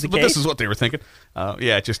that was the case. But this is what they were thinking.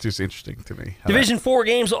 It just is interesting to me. Division 4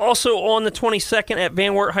 games also on the 22nd at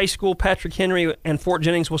Van Wert High School. Patrick Henry and Fort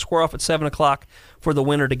Jennings will square off at 7 o'clock for the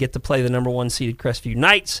winner to get to play the number 1 seeded Crestview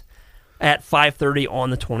Knights at 5:30 on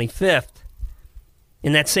the 25th.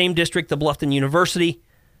 In that same district, the Bluffton University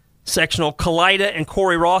sectional Kalida and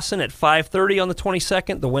Corey Rawson at 5:30 on the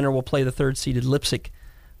 22nd. The winner will play the 3rd-seeded Leipzig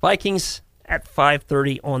Vikings at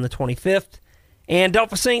 5:30 on the 25th. And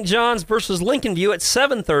Delphi St. John's versus Lincoln View at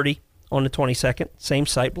 7:30 on the 22nd. Same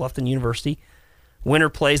site, Bluffton University. Winner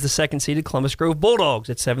plays the 2nd-seeded Columbus Grove Bulldogs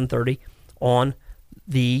at 7:30 on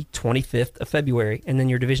the 25th of February. And then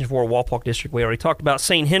your Division 4 Walpock District, we already talked about.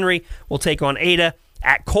 St. Henry will take on Ada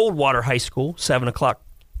at Coldwater High School, 7 o'clock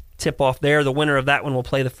tip-off there. The winner of that one will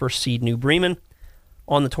play the 1st seed New Bremen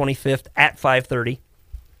on the 25th at 5:30.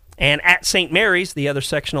 And at St. Mary's, the other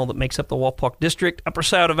sectional that makes up the Walpock District, Upper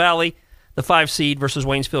Sauter Valley, the 5 seed versus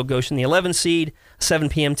Waynesfield Goshen, the 11 seed, 7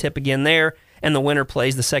 p.m. tip again there. And the winner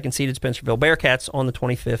plays the 2nd-seeded Spencerville Bearcats on the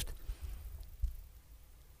 25th.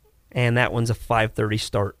 And that one's a 5:30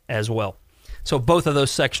 start as well. So both of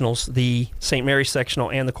those sectionals, the St. Mary's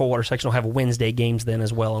sectional and the Coldwater sectional, have Wednesday games then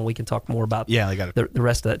as well, and we can talk more about they got the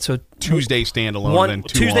rest of that. So Tuesday standalone, then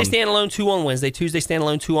Tuesday standalone, 2 on Wednesday. Tuesday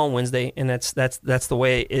standalone, 2 on Wednesday, and that's the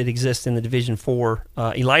way it exists in the Division 4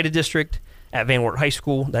 Elida District at Van Wert High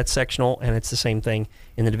School. That's sectional, and it's the same thing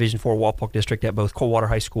in the Division 4 Walpock District at both Coldwater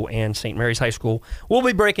High School and St. Mary's High School. We'll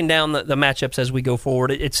be breaking down the matchups as we go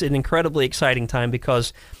forward. It's an incredibly exciting time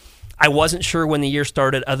because I wasn't sure when the year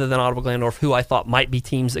started, other than Audible Glandorf, who I thought might be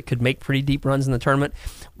teams that could make pretty deep runs in the tournament.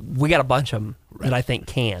 We got a bunch of them that I think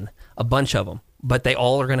can. A bunch of them. But they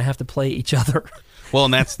all are going to have to play each other. Well,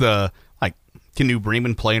 and that's can New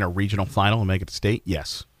Bremen play in a regional final and make it to state?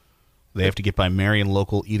 Yes. They have to get by Marion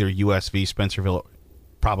Local, either USV, Spencerville,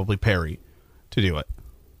 probably Perry, to do it.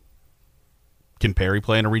 Can Perry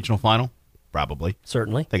play in a regional final? Probably.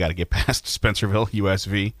 Certainly. They got to get past Spencerville,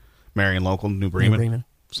 USV, Marion Local, New Bremen.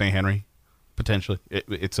 St. Henry, potentially.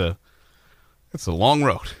 It's a long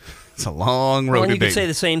road. It's a long road. Well, and you could say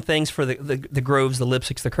the same things for the Groves, the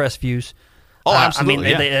Lipsicks, the Crestviews. Oh,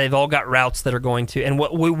 absolutely. I mean, they've all got routes that are going to, and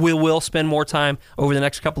what we will spend more time over the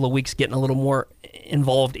next couple of weeks getting a little more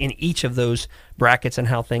involved in each of those brackets and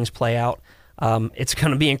how things play out. It's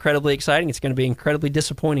going to be incredibly exciting. It's going to be incredibly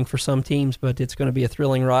disappointing for some teams, but it's going to be a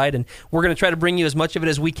thrilling ride, and we're going to try to bring you as much of it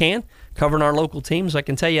as we can, covering our local teams. I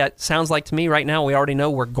can tell you, it sounds like to me right now we already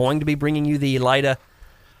know we're going to be bringing you the Elida.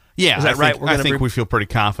 Yeah, is that right? I think we feel pretty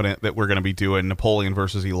confident that we're going to be doing Napoleon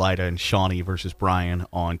versus Elida and Shawnee versus Bryan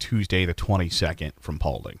on Tuesday the 22nd from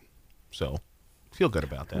Paulding. So feel good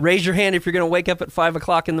about that. Raise your hand if you're going to wake up at 5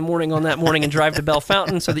 o'clock in the morning on that morning and drive to Bell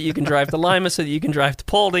Fountain so that you can drive to Lima, so that you can drive to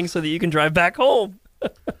Paulding, so that you can drive back home.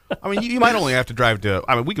 I mean, you might only have to drive to.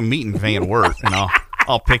 I mean, we can meet in Van Wert, and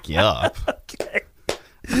I'll pick you up. Okay.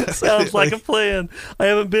 Sounds like a plan. I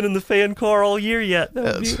haven't been in the fan car all year yet.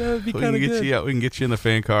 That would be kind of good. We can get you in the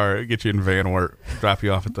fan car, get you in Van Wert, drop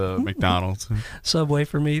you off at the McDonald's. Subway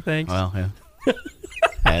for me, thanks. Well, yeah.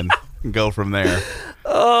 And and go from there.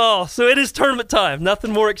 Oh, so it is tournament time.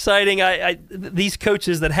 Nothing more exciting. These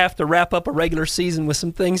coaches that have to wrap up a regular season with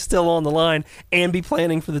some things still on the line and be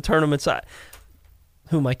planning for the tournaments.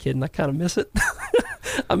 Who am I kidding? I kind of miss it.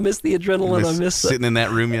 I miss the adrenaline. I miss sitting in that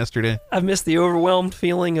room yesterday. I miss the overwhelmed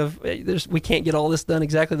feeling of we can't get all this done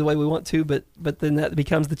exactly the way we want to, but then that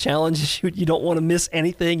becomes the challenge. You don't want to miss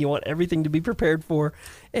anything. You want everything to be prepared for,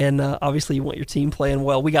 and obviously you want your team playing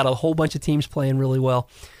well. We got a whole bunch of teams playing really well.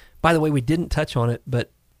 By the way, we didn't touch on it,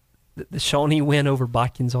 but the Shawnee win over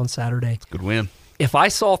Botkins on Saturday. Good win. If I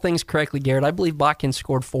saw things correctly, Garrett, I believe Botkins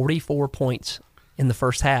scored 44 points in the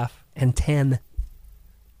first half and 10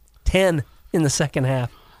 in the second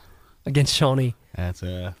half against Shawnee. That's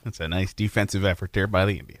a nice defensive effort there by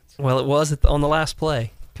the Indians. Well, it was on the last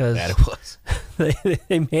play because that it was.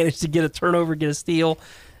 they managed to get a turnover, get a steal,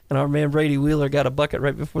 and our man Brady Wheeler got a bucket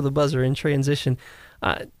right before the buzzer in transition.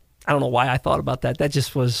 I don't know why I thought about that. That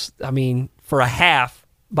just was, for a half,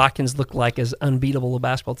 Botkins looked like as unbeatable a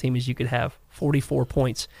basketball team as you could have. 44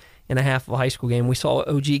 points in a half of a high school game. We saw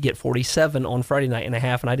OG get 47 on Friday night in a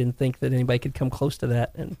half, and I didn't think that anybody could come close to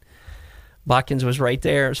that. And Botkins was right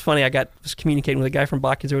there. It was funny. I was communicating with a guy from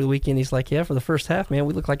Botkins over the weekend. He's like, "Yeah, for the first half, man,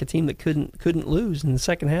 we looked like a team that couldn't lose. In the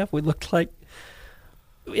second half, we looked like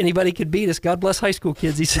anybody could beat us. God bless high school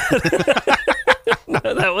kids," he said.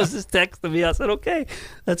 That was his text to me. I said, okay,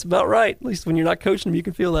 that's about right. At least when you're not coaching them, you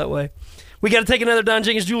can feel that way. We got to take another Don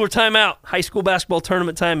Jenkins Jeweler timeout. High school basketball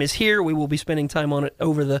tournament time is here. We will be spending time on it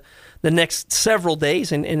over the next several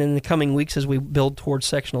days and in the coming weeks as we build towards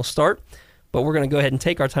sectional start. But we're going to go ahead and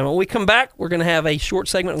take our time. When we come back, we're going to have a short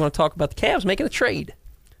segment. We're going to talk about the Cavs making a trade.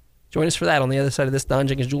 Join us for that on the other side of this Don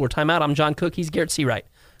Jenkins Jeweler timeout. I'm John Cook. He's Garrett Seawright.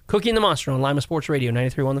 Cookie and the Monster on Lima Sports Radio,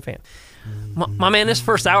 93.1 The Fan. My man, this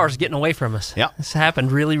first hour is getting away from us. Yep. This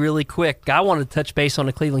happened really, really quick. I wanted to touch base on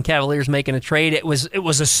the Cleveland Cavaliers making a trade. It was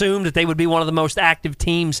assumed that they would be one of the most active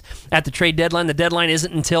teams at the trade deadline. The deadline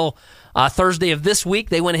isn't until Thursday of this week.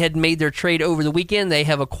 They went ahead and made their trade over the weekend. They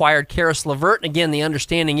have acquired Karis LeVert. And again, the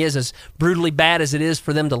understanding is, as brutally bad as it is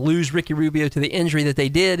for them to lose Ricky Rubio to the injury that they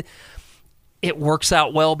did, it works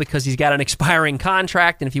out well because he's got an expiring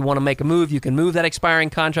contract, and if you want to make a move, you can move that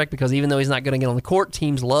expiring contract because even though he's not going to get on the court,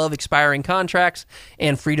 teams love expiring contracts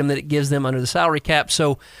and freedom that it gives them under the salary cap.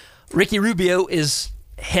 So Ricky Rubio is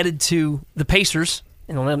headed to the Pacers,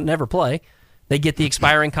 and he'll never play. They get the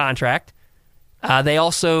expiring contract.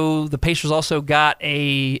 The Pacers also got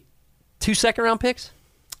 2 second-round picks?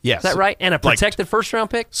 Yes. Is that right? And a protected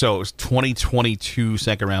first-round pick? So it was 2022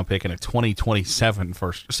 second-round pick and a 2027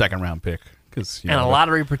 second-round pick. And a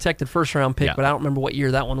lottery-protected first-round pick, but I don't remember what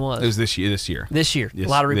year that one was. It was this year.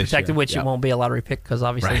 Lottery-protected, which it won't be a lottery pick because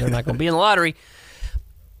obviously they're not going to be in the lottery.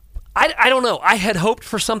 I don't know. I had hoped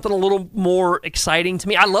for something a little more exciting to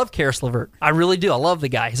me. I love Karis LeVert. I really do. I love the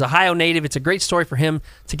guy. He's an Ohio native. It's a great story for him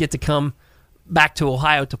to get to come back to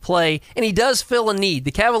Ohio to play, and he does fill a need.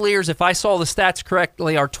 The Cavaliers, if I saw the stats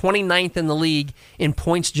correctly, are 29th in the league in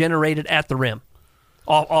points generated at the rim.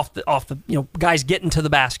 Off the guys getting to the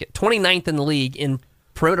basket. 29th in the league in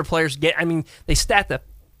perimeter players they stat the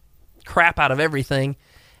crap out of everything,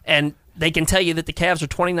 and they can tell you that the Cavs are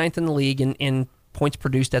 29th in the league in points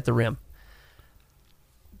produced at the rim.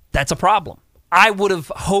 That's a problem. I would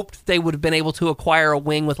have hoped they would have been able to acquire a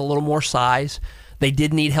wing with a little more size. They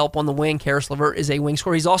did need help on the wing. Karis LeVert is a wing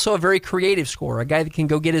scorer. He's also a very creative scorer, a guy that can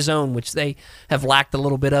go get his own, which they have lacked a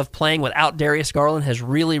little bit of. Playing without Darius Garland has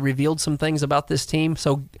really revealed some things about this team.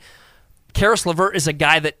 So Karis LeVert is a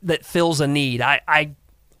guy that fills a need. I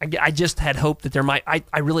just had hoped that there might.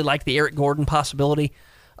 I really like the Eric Gordon possibility.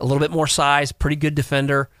 A little bit more size, pretty good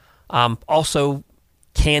defender. Also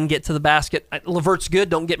can get to the basket. LeVert's good,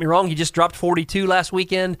 don't get me wrong. He just dropped 42 last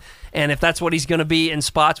weekend, and if that's what he's going to be in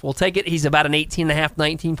spots, we'll take it. He's about an 18.5,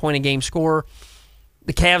 19-point-a-game scorer.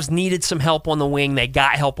 The Cavs needed some help on the wing. They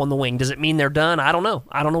got help on the wing. Does it mean they're done? I don't know.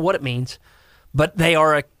 I don't know what it means. But they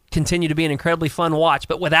continue to be an incredibly fun watch.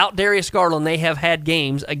 But without Darius Garland, they have had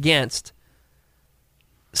games against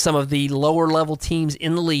some of the lower-level teams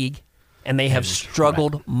in the league, and they have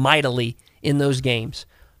struggled mightily in those games.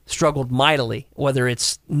 Struggled mightily, whether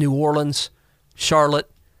it's New Orleans, Charlotte,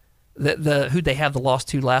 who'd they have the loss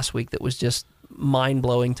to last week that was just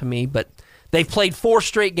mind-blowing to me. But they've played 4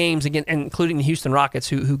 straight games, again, including the Houston Rockets,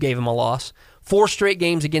 who gave them a loss. 4 straight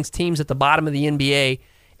games against teams at the bottom of the NBA,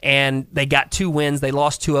 and they got 2 wins. They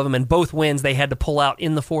lost 2 of them, and both wins they had to pull out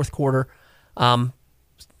in the fourth quarter.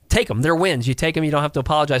 Take them. They're wins. You take them, you don't have to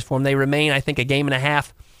apologize for them. They remain, I think, a game and a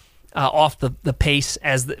half off the pace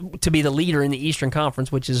to be the leader in the Eastern Conference,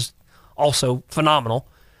 which is also phenomenal.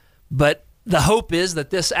 But the hope is that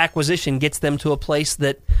this acquisition gets them to a place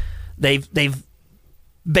that they've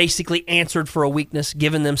basically answered for a weakness,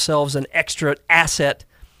 given themselves an extra asset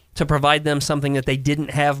to provide them something that they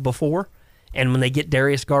didn't have before. And when they get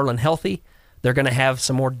Darius Garland healthy, they're going to have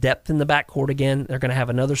some more depth in the backcourt again. They're going to have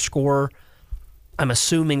another scorer. I'm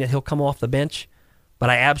assuming that he'll come off the bench, but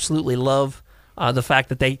I absolutely love the fact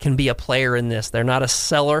that they can be a player in this. They're not a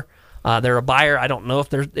seller. They're a buyer. I don't know if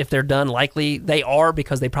they're done. Likely they are,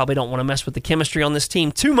 because they probably don't want to mess with the chemistry on this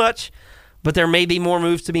team too much. But there may be more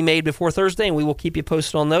moves to be made before Thursday, and we will keep you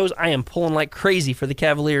posted on those. I am pulling like crazy for the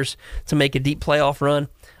Cavaliers to make a deep playoff run.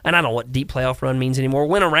 And I don't know what deep playoff run means anymore.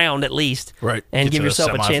 Win a round at least, right? And give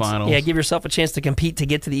yourself a chance. Yeah, give yourself a chance to compete to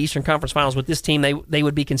get to the Eastern Conference Finals. With this team, they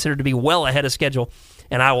would be considered to be well ahead of schedule,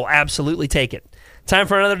 and I will absolutely take it. Time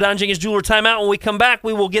for another Don Jenkins Jeweler timeout. When we come back,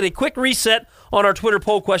 we will get a quick reset on our Twitter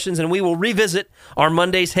poll questions, and we will revisit our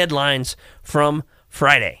Monday's headlines from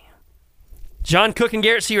Friday. John Cook and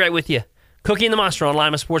Garrett Seawright with you. Cookie and the Monster on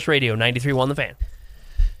Lima Sports Radio, 93.1 The Fan.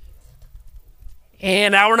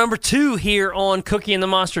 And hour number 2 here on Cookie and the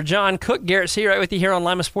Monster. John Cook, Garrett Seawright with you here on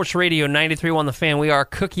Lima Sports Radio, 93.1 The Fan. We are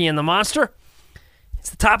Cookie and the Monster. It's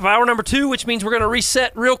the top of hour number 2, which means we're going to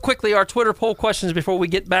reset real quickly our Twitter poll questions before we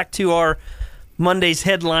get back to our Monday's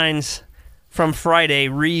headlines from Friday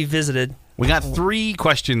revisited. We got 3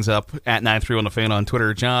 questions up at 93.1 The Fan on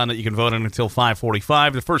Twitter, John, that you can vote on until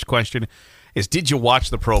 5:45. The first question is, did you watch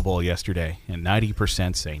the Pro Bowl yesterday? And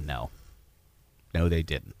 90% say no. No, they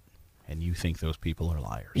didn't. And you think those people are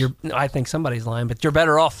liars. I think somebody's lying, but you're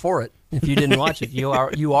better off for it if you didn't watch it. You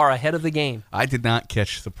are ahead of the game. I did not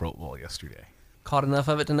catch the Pro Bowl yesterday. Caught enough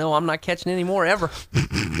of it to know I'm not catching any more ever.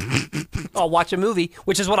 I'll watch a movie,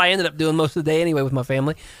 which is what I ended up doing most of the day anyway with my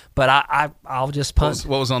family. But I'll just punt.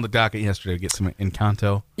 What was on the docket yesterday? Get some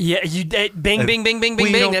Encanto? Yeah, you bing, bing, bing, bing, bing,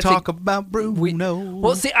 we bing. Don't talk about Bruno.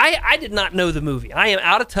 Well, see, I did not know the movie. I am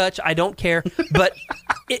out of touch. I don't care. But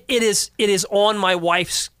it is on my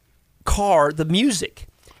wife's car, the music.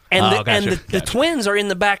 And the twins are in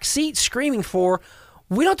the back seat screaming for,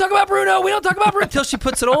 we don't talk about Bruno, we don't talk about Bruno, until she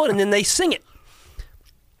puts it on, and then they sing it.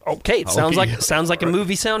 Okay, it sounds like a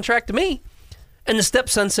movie soundtrack to me. And the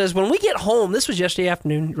stepson says, when we get home, this was yesterday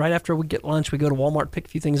afternoon, right after we get lunch, we go to Walmart, pick a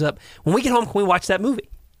few things up. When we get home, can we watch that movie?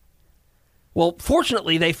 Well,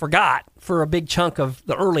 fortunately, they forgot for a big chunk of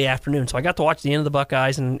the early afternoon. So I got to watch the end of the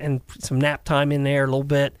Buckeyes and some nap time in there a little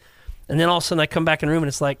bit. And then all of a sudden I come back in the room and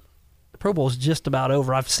it's like, the Pro Bowl's just about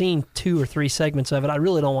over. I've seen 2 or 3 segments of it. I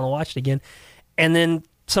really don't want to watch it again. And then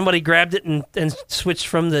somebody grabbed it and switched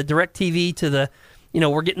from the DirecTV to the,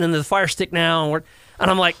 we're getting into the Fire Stick now. And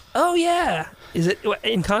I'm like, oh, yeah. Is it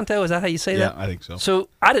Encanto? Is that how you say that? Yeah, I think so. So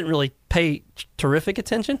I didn't really pay terrific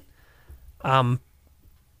attention.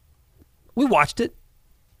 We watched it,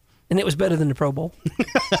 and it was better than the Pro Bowl.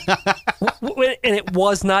 And it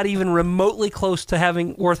was not even remotely close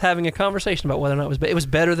to worth having a conversation about whether or not it was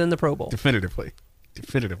better than the Pro Bowl. Definitively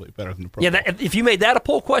better than the Pro Bowl. Yeah, if you made that a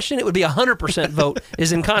poll question, it would be 100% vote.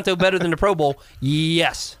 Is Encanto better than the Pro Bowl?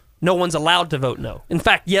 Yes. No one's allowed to vote no. In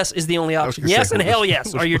fact, yes is the only option. Yes and hell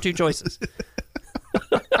yes are your 2 choices.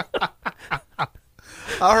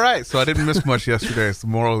 All right, so I didn't miss much yesterday. It's the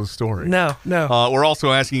moral of the story. No. We're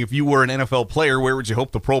also asking, if you were an NFL player, where would you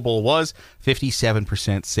hope the Pro Bowl was?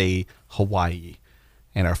 57% say Hawaii.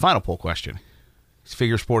 And our final poll question, is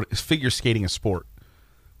figure skating a sport?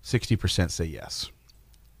 60% say yes.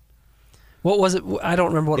 What was it? I don't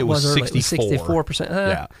remember what it was earlier. 64%.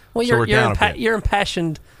 Yeah. Well, so your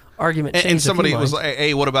impassioned argument changed. And somebody was like,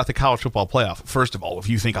 hey, what about the college football playoff? First of all, if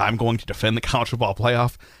you think I'm going to defend the college football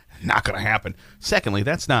playoff, not going to happen. Secondly,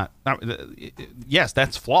 that's not yes,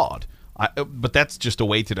 that's flawed. But that's just a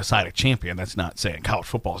way to decide a champion. That's not saying college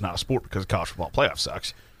football is not a sport because college football playoff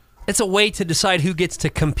sucks. It's a way to decide who gets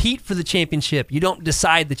to compete for the championship. You don't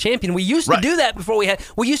decide the champion. We used to do that before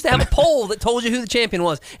we used to have a poll that told you who the champion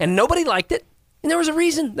was, and nobody liked it. And there was a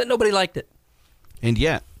reason that nobody liked it. And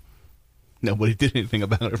yet, nobody did anything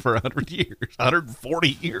about it for 100 years, 140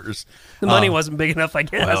 years. The money wasn't big enough, I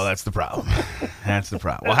guess. Well, that's the problem. That's the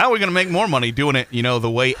problem. Well, how are we going to make more money doing it,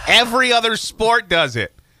 the way every other sport does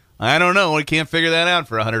it? I don't know. We can't figure that out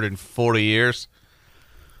for 140 years.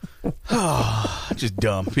 Just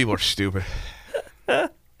dumb. People are stupid.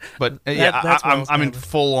 But I'm in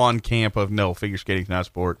full-on camp of no, figure skating's not a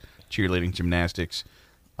sport. Cheerleading, gymnastics.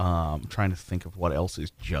 Trying to think of what else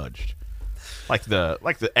is judged. Like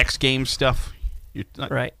the X Games stuff.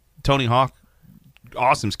 Right. Tony Hawk,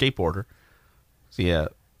 awesome skateboarder. So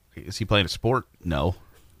is he playing a sport? No.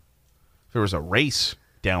 If there was a race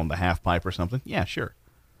down the half pipe or something, yeah, sure.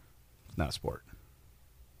 It's not a sport.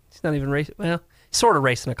 It's not even racing. Well, sort of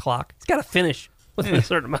racing a clock. It's got to finish within a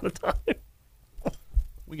certain amount of time.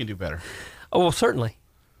 We can do better. Oh, well, certainly.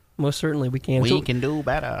 Most certainly we can. We can do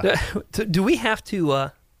better. Do we have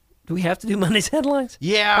to do Monday's headlines?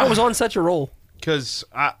 Yeah. I was on such a roll. Because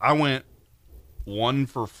I went 1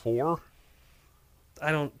 for 4.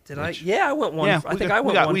 I went one. Yeah, I think I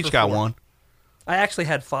went one. We each for got 4. one. I actually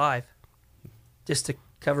had 5, just to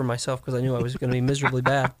cover myself because I knew I was going to be miserably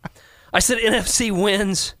bad. I said NFC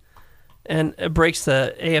wins and breaks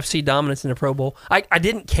the AFC dominance in the Pro Bowl. I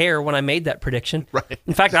didn't care when I made that prediction. Right.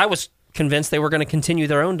 In fact, I was convinced they were going to continue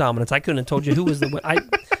their own dominance. I couldn't have told you who was the win.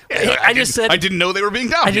 I just said I didn't know they were being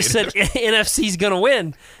dominated. I just said NFC's going to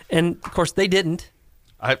win, and of course they didn't.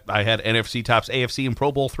 I had NFC tops AFC and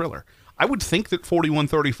Pro Bowl thriller. I would think that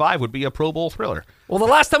 41-35 would be a Pro Bowl thriller. Well, the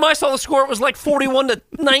last time I saw the score, it was like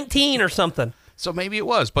 41-19 or something. So maybe it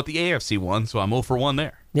was, but the AFC won, so I'm 0 for 1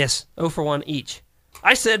 there. Yes, 0 for 1 each.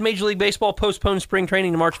 I said Major League Baseball postponed spring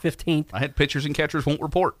training to March 15th. I had pitchers and catchers won't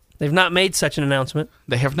report. They've not made such an announcement.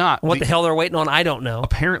 They have not. What the hell they're waiting on, I don't know.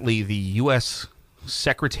 Apparently, the U.S.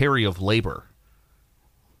 Secretary of Labor,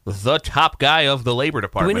 the top guy of the Labor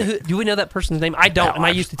Department. Do we know that person's name? I don't, and I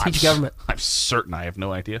used to teach government. I'm certain I have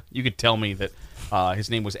no idea. You could tell me that his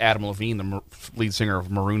name was Adam Levine, the lead singer of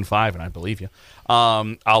Maroon 5, and I believe you.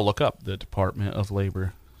 I'll look up the Department of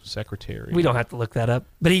Labor Secretary. We don't have to look that up.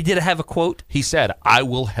 But he did have a quote. He said, I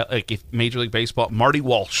will if Major League Baseball, Marty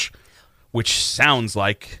Walsh, which sounds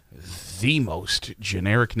like the most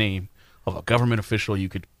generic name of a government official you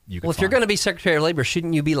could Well, if you're going to be Secretary of Labor,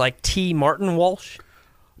 shouldn't you be like T. Martin Walsh?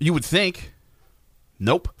 You would think.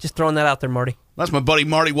 Nope. Just throwing that out there, Marty. That's my buddy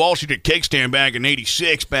Marty Walsh. He did Cake Stand back in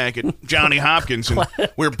 '86 back at Johnny Hopkins, and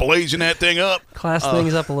we were blazing that thing up. Class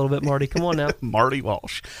things up a little bit, Marty. Come on now. Marty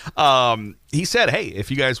Walsh. He said, hey, if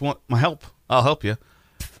you guys want my help, I'll help you.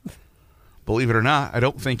 Believe it or not, I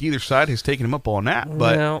don't think either side has taken him up on that.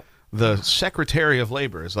 But No. The Secretary of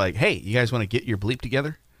Labor is like, hey, you guys want to get your bleep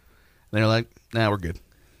together? And they're like, nah, we're good.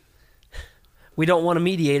 We don't want a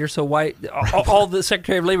mediator, so why? All the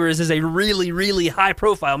Secretary of Labor is a really, really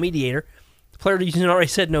high-profile mediator. The player union already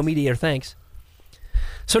said no mediator, thanks.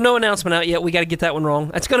 So no announcement out yet. We got to get that one wrong.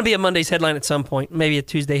 It's going to be a Monday's headline at some point. Maybe a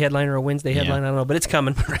Tuesday headline or a Wednesday headline. I don't know, but it's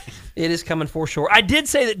coming. It is coming for sure. I did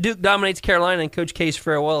say that Duke dominates Carolina and Coach K's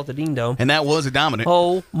farewell at the Dean Dome. And that was a dominant.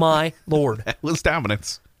 Oh, my Lord. That was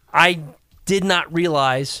dominance. I did not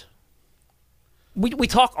realize. We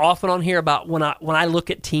talk often on here about when I look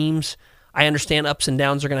at teams, I understand ups and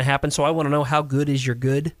downs are going to happen, so I want to know how good is your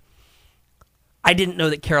good. I didn't know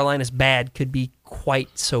that Carolina's bad could be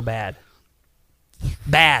quite so bad.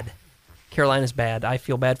 Bad. Carolina's bad. I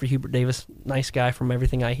feel bad for Hubert Davis. Nice guy from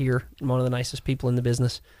everything I hear. One of the nicest people in the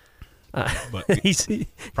business. But He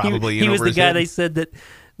was the guy they said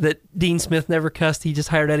that Dean Smith never cussed. He just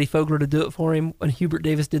hired Eddie Fogler to do it for him. When Hubert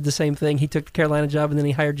Davis did the same thing, he took the Carolina job and then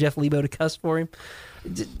he hired Jeff Lebo to cuss for him.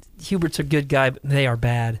 Hubert's a good guy, but they are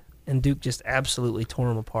bad. And Duke just absolutely tore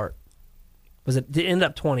them apart. It ended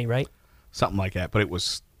up 20, right? Something like that, but it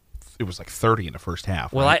was like 30 in the first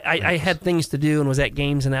half. Well, right? I had things to do and was at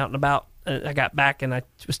games and out and about. I got back and I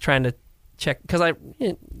was trying to check because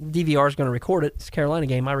DVR is going to record it. It's a Carolina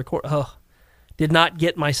game. I record. Did not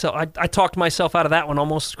get myself. I talked myself out of that one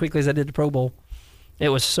almost as quickly as I did the Pro Bowl. It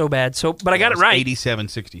was so bad. But I got it right.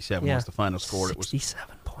 87-67 was the final score.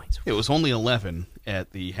 67 points. It was only 11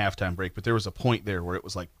 at the halftime break, but there was a point there where it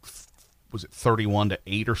was like, was it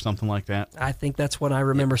 31-8 or something like that? I think that's what I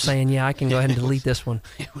remember saying. Yeah, I can go ahead and delete this one.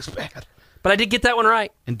 It was bad. But I did get that one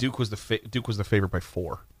right. And Duke was the favorite by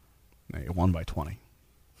 4. They won by 20.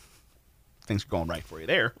 Things are going right for you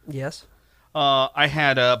there. Yes. I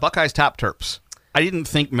had Buckeyes top Terps. I didn't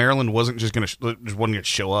think Maryland wasn't just wasn't going to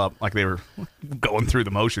show up like they were going through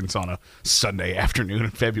the motions on a Sunday afternoon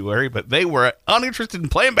in February, but they were uninterested in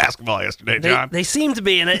playing basketball yesterday, John. They seem to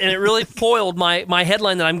be, and it really foiled my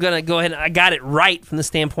headline that I'm going to go ahead and I got it right from the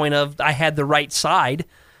standpoint of I had the right side.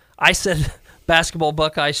 I said basketball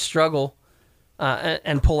Buckeyes struggle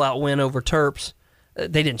and pull out win over Terps.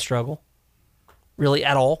 They didn't struggle really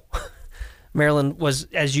at all. Maryland was,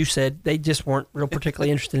 as you said, they just weren't real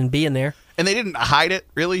particularly interested in being there. And they didn't hide it,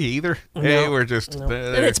 really, either. No, they were just... no.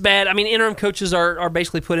 And it's bad. I mean, interim coaches are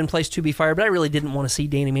basically put in place to be fired, but I really didn't want to see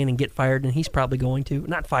Danny Manning get fired, and he's probably going to.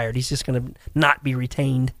 Not fired. He's just going to not be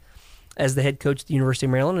retained as the head coach at the University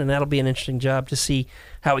of Maryland, and that'll be an interesting job to see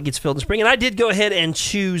how it gets filled in the spring. And I did go ahead and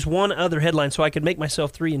choose one other headline so I could make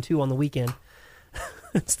myself 3-2 on the weekend.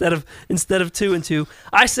 instead of 2-2.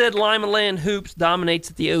 I said Lima Land Hoops dominates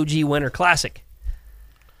at the OG Winter Classic.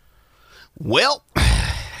 Well,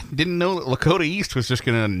 didn't know that Lakota East was just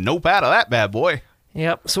going to nope out of that bad boy.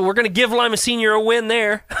 Yep. So we're going to give Lima Senior a win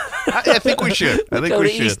there. I think we should. Lakota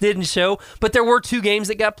East didn't show, but there were 2 games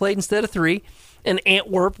that got played instead of 3. And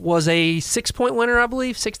Antwerp was a 6-point winner, I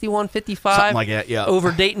believe, 61-55. Something like that, yeah.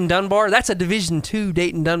 Over Dayton Dunbar. That's a Division II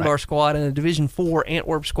Dayton Dunbar squad and a Division IV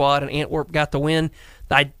Antwerp squad, and Antwerp got the win.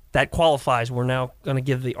 That qualifies. We're now going to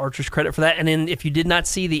give the Archers credit for that. And then if you did not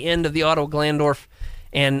see the end of the Ottawa Glandorf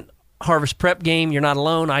and Harvest Prep game, you're not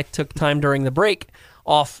alone. I took time during the break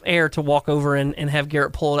off air to walk over and have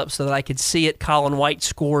Garrett pull it up so that I could see it. Colin White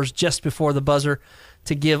scores just before the buzzer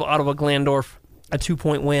to give Ottawa Glandorf a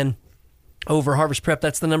 2-point win over Harvest Prep.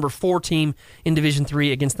 That's the number 4 team in Division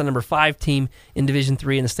III against the number 5 team in Division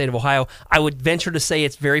III in the state of Ohio. I would venture to say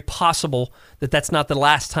it's very possible that that's not the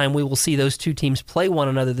last time we will see those two teams play one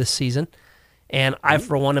another this season, and I,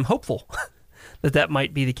 for one, am hopeful that that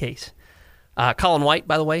might be the case. Colin White,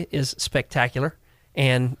 by the way, is spectacular,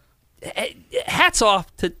 and hats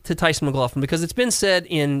off to Tyson McLaughlin, because it's been said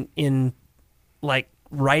in like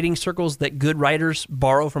writing circles that good writers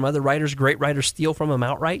borrow from other writers, great writers steal from them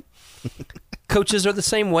outright. Coaches are the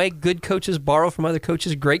same way. Good coaches borrow from other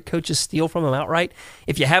coaches. Great coaches steal from them outright.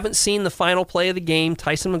 If you haven't seen the final play of the game,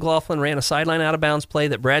 Tyson McLaughlin ran a sideline out-of-bounds play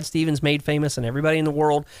that Brad Stevens made famous, and everybody in the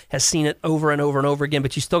world has seen it over and over and over again,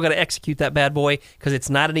 but you still got to execute that bad boy because it's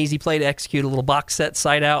not an easy play to execute. A little box set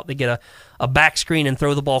side out. They get a back screen and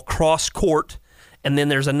throw the ball cross-court, and then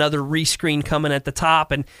there's another rescreen coming at the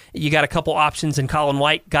top, and you got a couple options, and Colin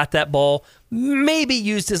White got that ball, maybe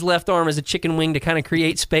used his left arm as a chicken wing to kind of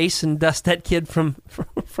create space and dust that kid from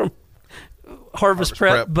Harvest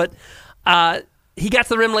Prep. But he got to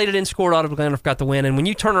the rim, laid it in, scored. Ottawa Glandorf got the win. And when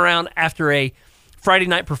you turn around after a Friday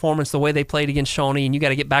night performance, the way they played against Shawnee, and you got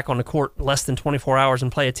to get back on the court in less than 24 hours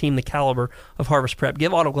and play a team the caliber of Harvest Prep,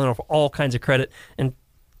 give Ottawa Glandorf all kinds of credit, and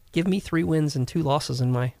give me 3 wins and 2 losses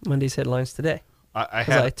in my Monday's headlines today.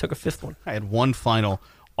 I took a 5th one. I had one final.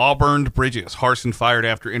 Auburn Bridges. Harsin fired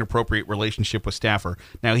after inappropriate relationship with staffer.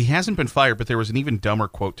 Now, he hasn't been fired, but there was an even dumber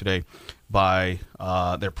quote today by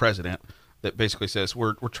their president that basically says,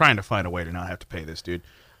 we're trying to find a way to not have to pay this dude.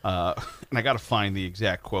 And I got to find the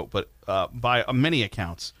exact quote, but by many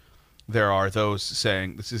accounts, there are those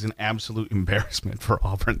saying this is an absolute embarrassment for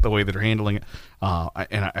Auburn, the way that they're handling it.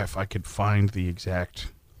 If I could find the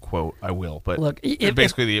exact quote, I will. But look,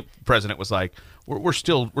 basically the president was like, we're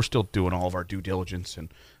still doing all of our due diligence,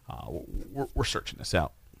 and we're searching this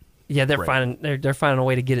out. Yeah, they're finding a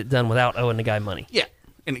way to get it done without owing the guy money. Yeah,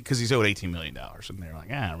 and because he's owed $18 million, and they're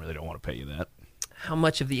like, I really don't want to pay you that. How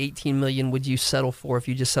much of the $18 million would you settle for if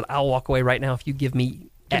you just said, I'll walk away right now if you give me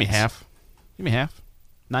X? Give me half. Give me half.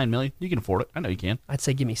 $9 million. You can afford it. I know you can. I'd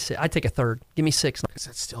say give me 6. I'd take a third. Give me 6. Because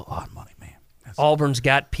that's still a lot of money, man. Auburn's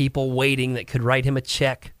got people waiting that could write him a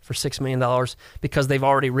check for $6 million because they've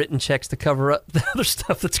already written checks to cover up the other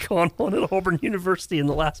stuff that's gone on at Auburn University in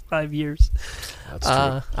the last 5 years. That's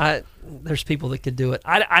true. There's people that could do it.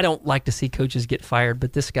 I don't like to see coaches get fired,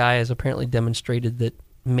 but this guy has apparently demonstrated that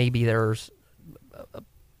maybe there's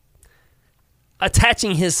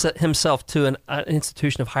attaching himself to an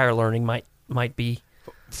institution of higher learning might be.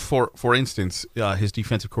 For instance, his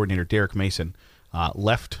defensive coordinator, Derek Mason,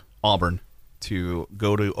 left Auburn to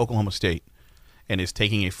go to Oklahoma State and is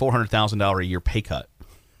taking a $400,000 a year pay cut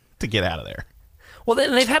to get out of there. Well,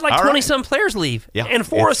 then they've had like 20-some players leave, and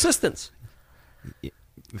 4 assistants.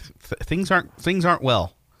 Things aren't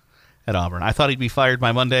well at Auburn. I thought he'd be fired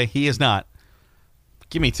by Monday. He is not.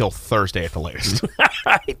 Give me till Thursday at the latest. All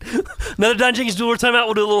right. Another Don Jenkins Jeweler timeout.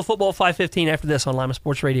 We'll do a little football 5:15 after this on Lima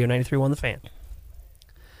Sports Radio 93.1 The Fan.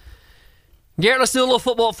 Garrett, let's do a little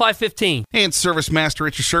football at 5:15. And Service Master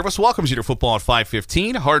at your service welcomes you to football at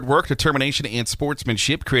 5:15. Hard work, determination, and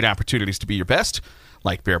sportsmanship create opportunities to be your best.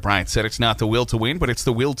 Like Bear Bryant said, it's not the will to win, but it's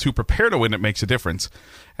the will to prepare to win that makes a difference.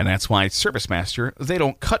 And that's why at Service Master, they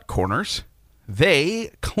don't cut corners,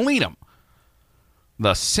 they clean them.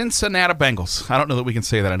 The Cincinnati Bengals. I don't know that we can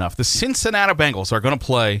say that enough. The Cincinnati Bengals are going to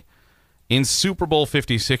play in Super Bowl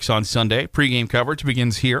 56 on Sunday. Pre-game coverage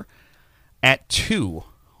begins here at 2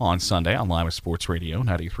 on Sunday on Lima Sports Radio,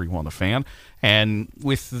 93.1 The Fan. And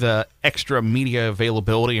with the extra media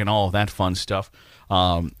availability and all of that fun stuff,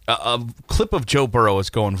 a clip of Joe Burrow is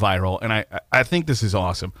going viral, and I think this is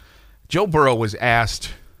awesome. Joe Burrow was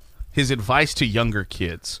asked his advice to younger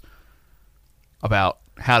kids about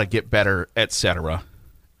how to get better, etc.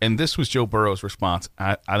 And this was Joe Burrow's response.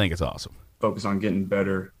 I think it's awesome. Focus on getting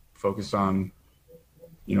better. Focus on,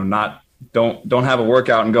 don't have a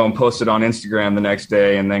workout and go and post it on Instagram the next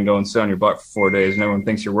day and then go and sit on your butt for 4 days and everyone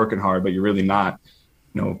thinks you're working hard, but you're really not.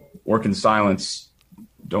 Work in silence.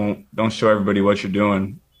 Don't show everybody what you're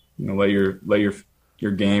doing. Let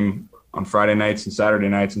your game on Friday nights and Saturday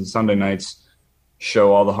nights and Sunday nights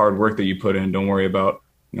show all the hard work that you put in. Don't worry about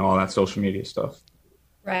all that social media stuff.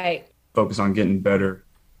 Right. Focus on getting better.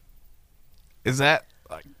 is that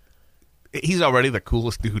like he's already the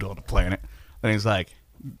coolest dude on the planet, and he's like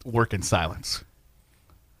work in silence.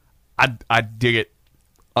 I dig it.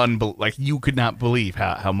 Like you could not believe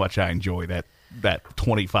how much I enjoy that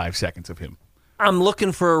 25 seconds of him. I'm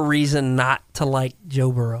looking for a reason not to like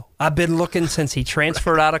Joe Burrow. I've been looking since he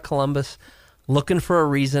transferred out of Columbus, looking for a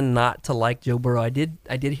reason not to like Joe Burrow. I did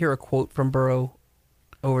hear a quote from Burrow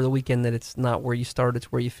over the weekend that it's not where you start,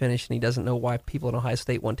 it's where you finish, and he doesn't know why people at Ohio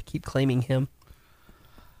State want to keep claiming him.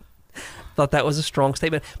 Thought that was a strong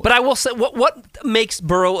statement. But I will say, what makes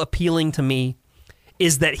Burrow appealing to me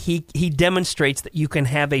is that he demonstrates that you can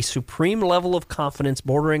have a supreme level of confidence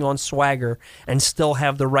bordering on swagger and still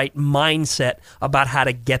have the right mindset about how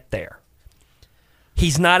to get there.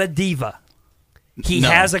 He's not a diva. He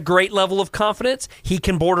has a great level of confidence. He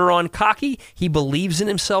can border on cocky. He believes in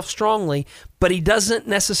himself strongly, but he doesn't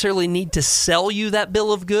necessarily need to sell you that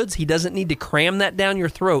bill of goods. He doesn't need to cram that down your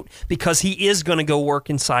throat because he is going to go work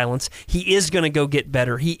in silence. He is going to go get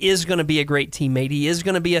better. He is going to be a great teammate. He is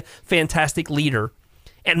going to be a fantastic leader.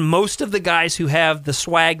 And most of the guys who have the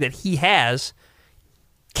swag that he has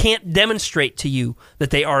can't demonstrate to you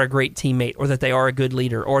that they are a great teammate or that they are a good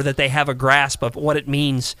leader or that they have a grasp of what it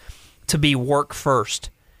means to be work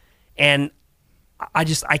first. And I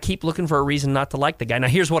keep looking for a reason not to like the guy. Now,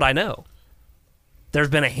 here's what I know. There's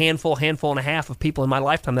been a handful and a half of people in my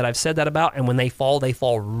lifetime that I've said that about, and when they fall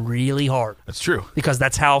really hard. That's true. Because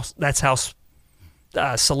that's how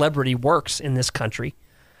celebrity works in this country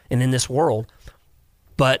and in this world.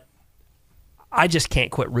 But I just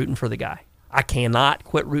can't quit rooting for the guy. I cannot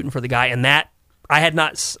quit rooting for the guy. And that, I had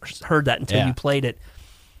not heard that until you played it.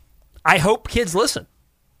 I hope kids listen.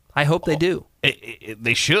 I hope they do.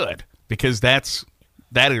 They should, because that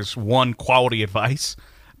is one, quality advice,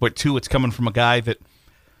 but two, it's coming from a guy that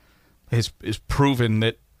is proven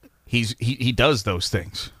that he does those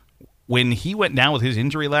things. When he went down with his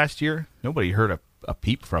injury last year, nobody heard a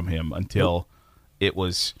peep from him until it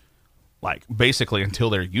was like basically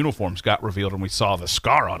until their uniforms got revealed and we saw the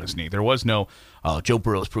scar on his knee. There was no, Joe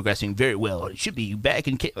Burrow is progressing very well. It should be back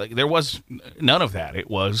in. Like, there was none of that. It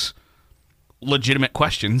was legitimate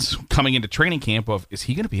questions coming into training camp of, is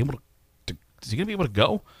he going to be able to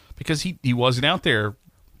go? Because he wasn't out there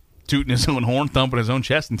tooting his own horn, thumping his own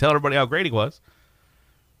chest, and telling everybody how great he was.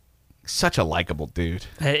 Such a likable dude.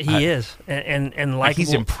 He is, and likable.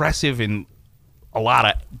 He's impressive in a lot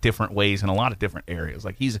of different ways in a lot of different areas.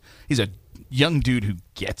 Like he's a young dude who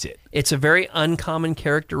gets it. It's a very uncommon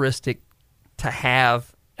characteristic to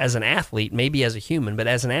have as an athlete, maybe as a human, but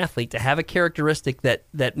as an athlete, to have a characteristic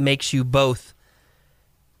that makes you both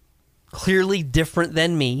clearly different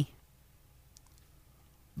than me,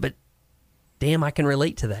 but damn, I can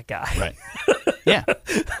relate to that guy. Right. Yeah.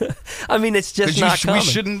 I mean, it's just not common. We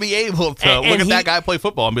shouldn't be able to look at that guy play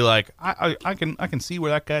football and be like, I can see where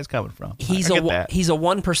that guy's coming from. He's a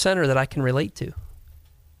one percenter that I can relate to.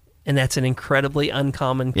 And that's an incredibly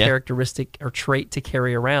uncommon characteristic or trait to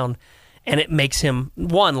carry around. And it makes him,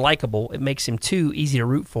 one, likable. It makes him, two, easy to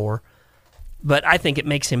root for. But I think it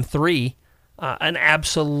makes him, three, an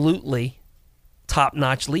absolutely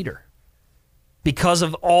top-notch leader. Because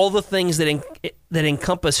of all the things that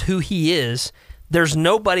encompass who he is, there's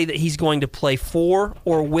nobody that he's going to play for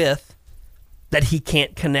or with that he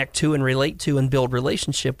can't connect to and relate to and build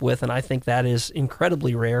relationship with. And I think that is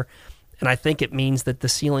incredibly rare. And I think it means that the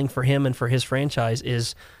ceiling for him and for his franchise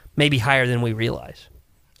is maybe higher than we realize.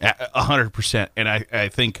 100%. And I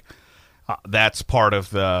think that's part of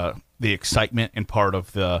the excitement and part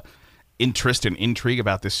of the interest and intrigue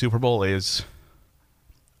about this Super Bowl is,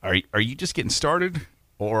 are you just getting started,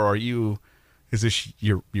 or is this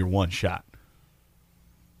your one shot?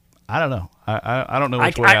 I don't know. I don't know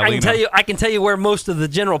which way I lean. I can tell you where most of the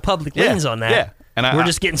general public leans on that. Yeah. And we're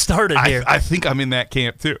just getting started here. I think I'm in that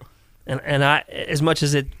camp too. And I, as much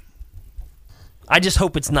as I just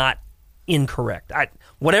hope it's not incorrect.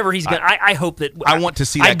 Whatever he's going to, I hope that. I want to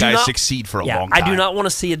see that guy succeed for a long time. I do not want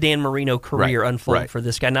to see a Dan Marino career unfold for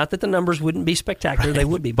this guy. Not that the numbers wouldn't be spectacular, they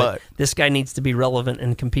would be, but this guy needs to be relevant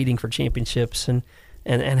and competing for championships and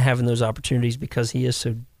having those opportunities because he is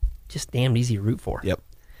so just damn easy to root for. Yep.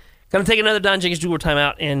 Going to take another Don Jenkins Jeweler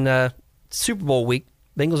timeout in Super Bowl week.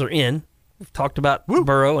 Bengals are in. We've talked about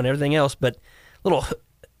Burrow and everything else, but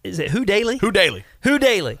is it Who Daily? Who Daily. Who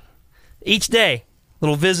Daily. Each day,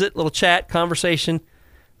 little visit, little chat, conversation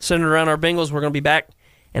centered around our Bengals. We're going to be back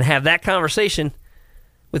and have that conversation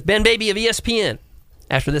with Ben Baby of ESPN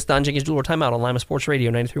after this Don Jenkins Jeweler timeout on Lima Sports Radio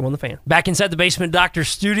 93.1 The Fan. Back inside the Basement Doctor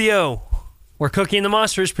studio, where Cookie and the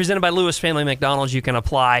Monster is presented by Lewis Family McDonald's. You can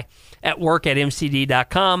apply at work at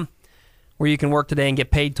mcd.com. where you can work today and get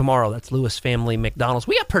paid tomorrow. That's Lewis Family McDonald's.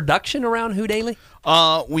 We got production around Who Daily?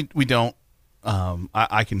 We don't.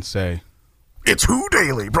 I can say. It's Who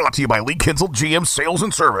Daily, brought to you by Lee Kinsel GM Sales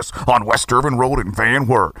and Service on West Irvin Road in Van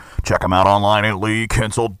Wert. Check them out online at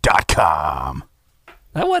leekinsel.com.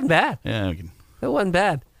 That wasn't bad. Yeah, we can. That wasn't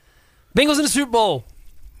bad. Bengals in the Super Bowl.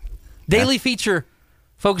 Daily feature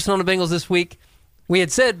focusing on the Bengals this week. We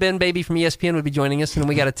had said Ben Baby from ESPN would be joining us, and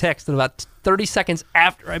we got a text at about 30 seconds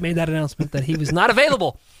after I made that announcement that he was not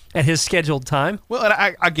available at his scheduled time. Well, and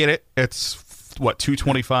I get it. It's,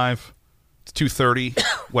 2:25? It's 2:30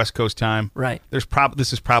 West Coast time. Right.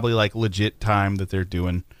 This is probably like legit time that they're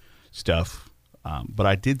doing stuff. But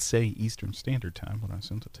I did say Eastern Standard Time when I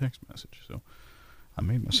sent the text message, so I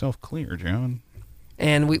made myself clear, John.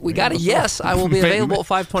 And we got a yes, I will be available at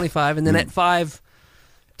 5:25, and then at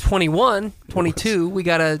 5:22, we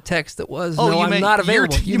got a text that was, I'm not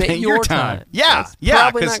available. You meant your time. Yeah, That's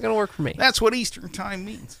probably not going to work for me. That's what Eastern Time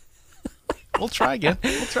means. We'll try again.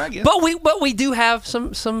 But we do have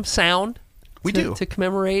some sound. We do. To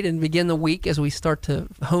commemorate and begin the week as we start to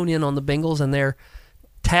hone in on the Bengals and their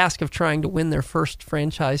task of trying to win their first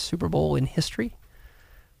franchise Super Bowl in history.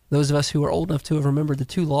 Those of us who are old enough to have remembered the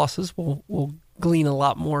 2 losses will glean a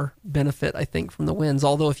lot more benefit, I think, from the wins.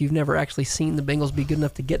 Although if you've never actually seen the Bengals be good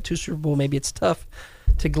enough to get to Super Bowl, maybe it's tough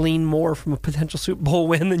to glean more from a potential Super Bowl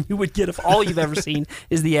win than you would get if all you've ever seen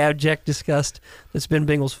is the abject disgust that's been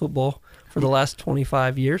Bengals football for the last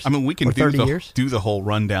 25 years. I mean, we can do the whole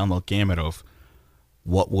rundown, the gamut of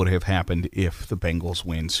what would have happened if the Bengals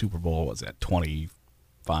win Super Bowl. Was that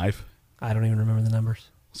 25? I don't even remember the numbers.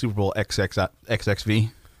 Super Bowl XXV.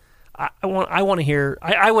 I want to hear.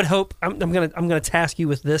 I would hope. I'm gonna task you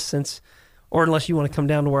with this or unless you want to come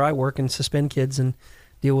down to where I work and suspend kids and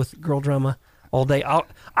deal with girl drama all day.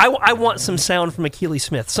 I want some sound from Akili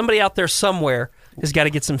Smith. Somebody out there somewhere has got to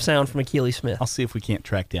get some sound from Akili Smith. I'll see if we can't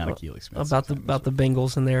track down Akili Smith about the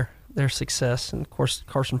Bengals and their success. And of course,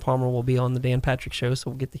 Carson Palmer will be on the Dan Patrick Show, so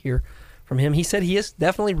we'll get to hear from him. He said he is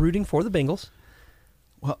definitely rooting for the Bengals.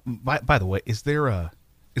 Well, by the way, is there a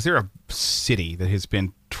city that has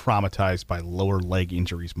been traumatized by lower leg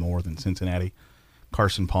injuries more than Cincinnati?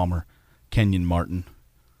 Carson Palmer, Kenyon Martin,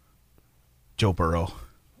 Joe Burrow,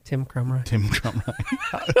 Tim Crumry.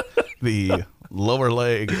 The lower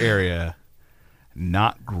leg area,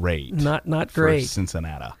 not great. Not great. For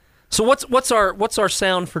Cincinnati. So what's our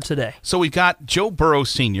sound for today? So we've got Joe Burrow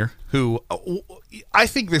Sr., who I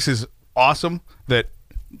think this is awesome.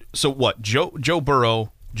 Joe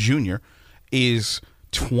Burrow Jr. is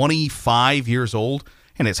 25 years old,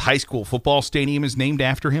 and his high school football stadium is named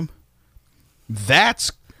after him.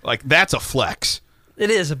 That's a flex. It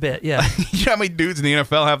is a bit, yeah. You know how many dudes in the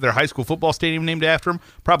NFL have their high school football stadium named after him?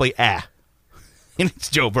 Probably and it's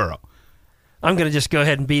Joe Burrow. I'm going to just go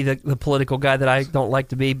ahead and be the political guy that I don't like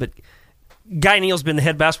to be, but Guy Neal's been the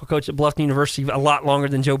head basketball coach at Bluffton University a lot longer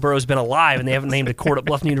than Joe Burrow's been alive, and they haven't named a court at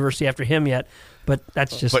Bluffton University after him yet. But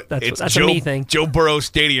that's a me thing. Joe Burrow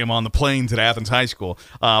Stadium on the plains at Athens High School.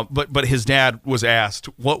 But his dad was asked,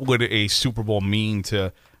 what would a Super Bowl mean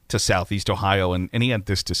to Southeast Ohio, and he had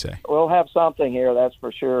this to say. We'll have something here, that's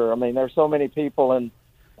for sure. I mean, there's so many people in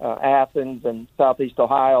Athens and Southeast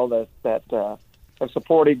Ohio that have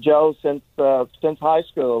supported Joe since high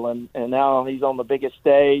school, and now he's on the biggest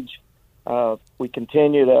stage. We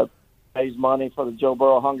continue to raise money for the Joe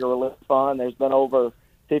Burrow Hunger Relief Fund. There's been over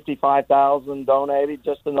 $55,000 donated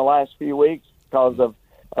just in the last few weeks because of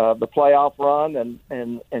the playoff run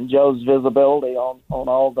and Joe's visibility on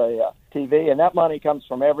all the TV, and that money comes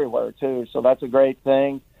from everywhere too. So that's a great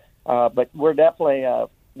thing. But we're definitely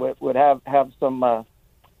would have some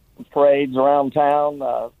parades around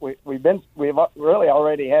town. We've really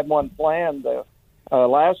already had one planned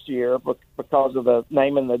last year because of the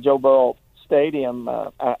naming the Joe Burrow Stadium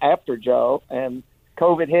after Joe, and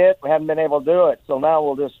COVID hit. We haven't been able to do it, so now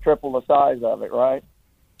we'll just triple the size of it, right?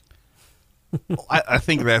 I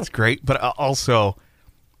think that's great, but also,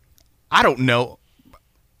 I don't know.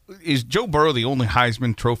 Is Joe Burrow the only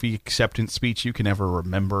Heisman Trophy acceptance speech you can ever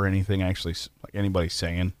remember anything actually, like anybody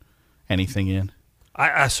saying anything in?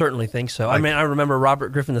 I certainly think so. I mean, I remember Robert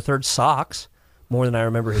Griffin III's socks more than I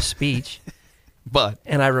remember his speech.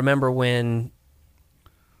 And I remember when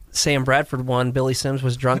Sam Bradford won, Billy Sims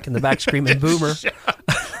was drunk in the back screaming "Boomer."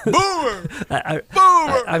 Boomer!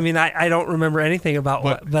 Boomer! I mean, I don't remember anything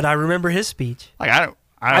about but I remember his speech. I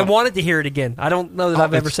wanted to hear it again. I don't know that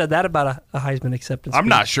I've ever said that about a Heisman acceptance I'm speech.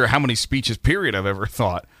 not sure how many speeches, period, I've ever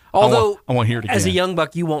thought. Although, I want to hear it again. As a young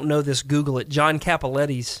buck, you won't know this. Google it. John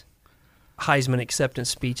Cappelletti's Heisman acceptance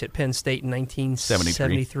speech at Penn State in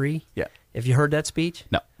 1973. Yeah. Have you heard that speech?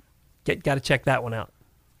 No. Got to check that one out.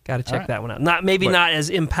 Got to check right. that one out. Not as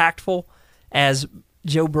impactful as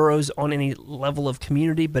Joe Burrow's on any level of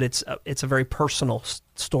community, but it's a very personal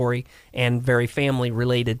story and very family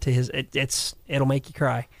related to his. It'll make you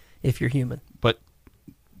cry if you're human. But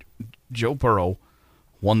Joe Burrow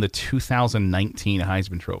won the 2019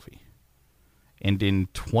 Heisman Trophy, and in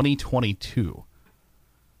 2022,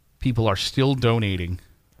 people are still donating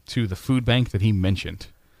to the food bank that he mentioned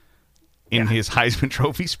in his Heisman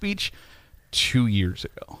Trophy speech 2 years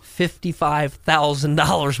ago.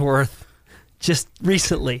 $55,000 worth just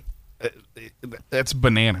recently. That's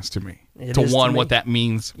bananas to me. It to is one, to me. what that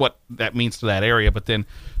means to that area, but then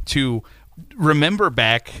to remember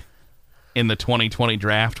back in the 2020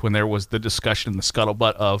 draft when there was the discussion in the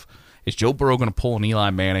scuttlebutt of, is Joe Burrow going to pull an Eli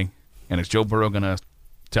Manning, and is Joe Burrow going to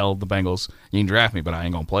tell the Bengals, you can draft me, but I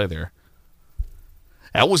ain't going to play there?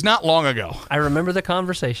 That was not long ago. I remember the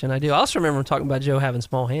conversation. I do. I also remember him talking about Joe having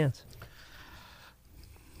small hands.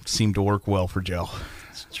 Seemed to work well for Joe.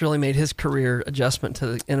 It's really made his career adjustment to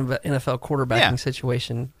the NFL quarterbacking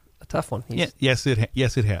situation a tough one. He's Yes, it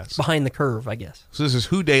has. behind the curve, I guess. So this is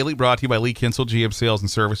Who Daily, brought to you by Lee Kinsel, GM Sales and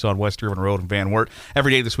Service on West Irvin Road in Van Wert.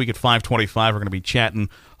 Every day this week at 5:25, we're going to be chatting,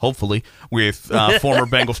 hopefully, with former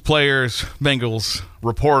Bengals players, Bengals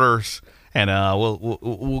reporters, and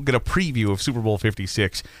we'll get a preview of Super Bowl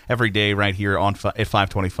 56 every day right here at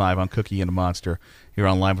 5:25 on Cookie and the Monster here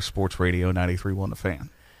on Live Sports Radio 93.1 The Fan.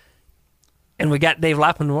 And we got Dave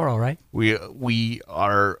Lapham tomorrow, right? We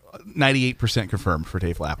are 98% confirmed for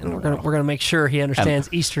Dave Lapham. And we're gonna make sure he understands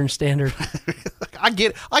Eastern Standard. I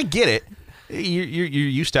get it. You're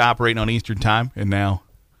used to operating on Eastern time, and now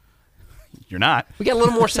you're not. We got a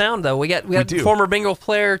little more sound though. We got do. former Bengal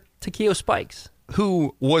player Takeo Spikes.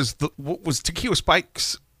 Who was Takeo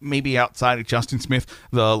Spikes, maybe outside of Justin Smith,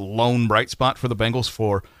 the lone bright spot for the Bengals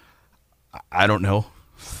for, I don't know,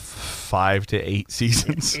 5 to 8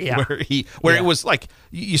 seasons, Yeah. where it was like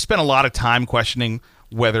you spent a lot of time questioning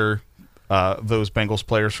whether those Bengals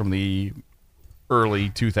players from the early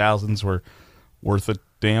 2000s were worth a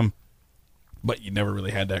damn, but you never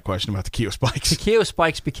really had that question about Takeo Spikes. Takeo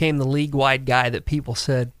Spikes became the league-wide guy that people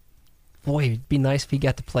said, boy, it'd be nice if he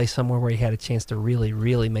got to play somewhere where he had a chance to really,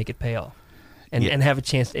 really make it pay off and have a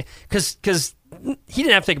chance to, because he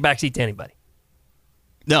didn't have to take a backseat to anybody.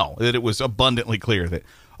 No, that it was abundantly clear that,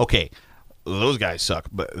 okay, those guys suck,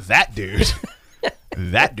 but that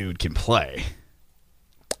dude can play.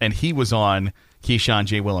 And he was on Keyshawn,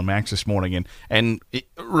 J. Will, and Max this morning. And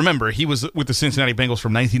remember, he was with the Cincinnati Bengals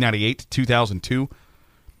from 1998 to 2002.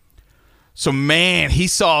 So, man, he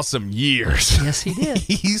saw some years. Yes, he did.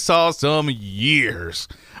 He saw some years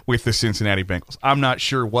with the Cincinnati Bengals. I'm not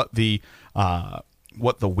sure what the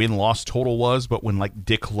win-loss total was, but when, like,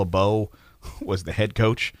 Dick LeBeau was the head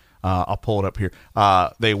coach, I'll pull it up here.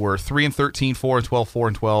 They were 3-13,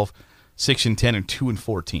 4-12, 4-12, 6-10, and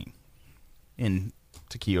 2-14 in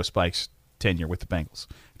Takeo Spikes' tenure with the Bengals.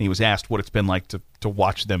 And he was asked what it's been like to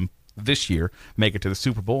watch them this year make it to the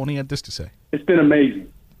Super Bowl, and he had this to say. It's been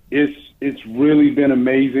amazing. It's really been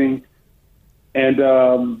amazing. And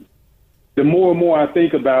the more and more I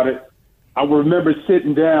think about it, I remember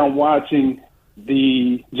sitting down watching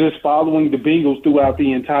just following the Bengals throughout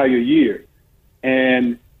the entire year.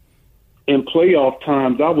 And in playoff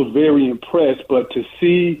times, I was very impressed. But to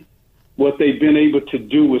see what they've been able to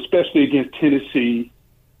do, especially against Tennessee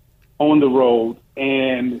on the road,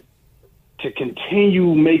 and to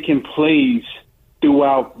continue making plays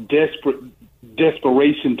throughout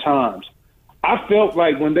desperation times. I felt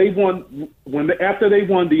like after they won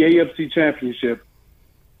the AFC Championship,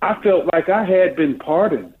 I felt like I had been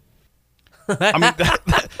pardoned. I mean,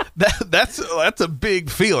 that's a big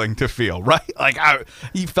feeling to feel, right? Like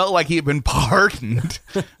he felt like he had been pardoned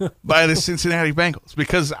by the Cincinnati Bengals,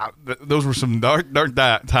 because those were some dark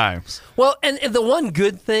times. Well, and the one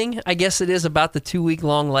good thing, I guess it is, about the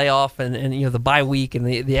 2-week-long layoff and the bye week and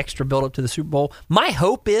the extra build-up to the Super Bowl, my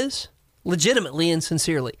hope is, legitimately and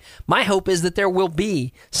sincerely, my hope is that there will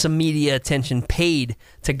be some media attention paid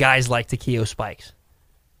to guys like Takeo Spikes.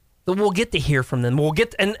 That we'll get to hear from them. We'll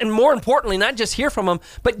get, and more importantly, not just hear from them,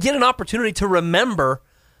 but get an opportunity to remember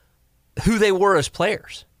who they were as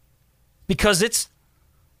players. Because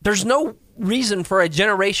there's no reason for a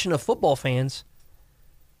generation of football fans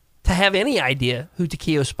to have any idea who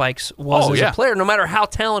Takeo Spikes was as a player. No matter how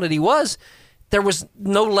talented he was, there was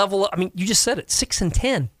no level. I mean, you just said it.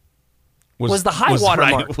 6-10 was the high water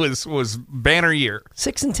mark. Was banner year.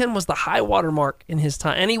 6-10 was the high water mark in his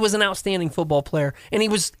time, and he was an outstanding football player. And he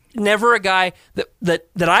was never a guy that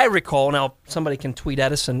I recall. Now somebody can tweet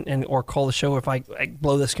at us or call the show if I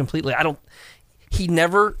blow this completely. He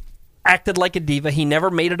never acted like a diva. He never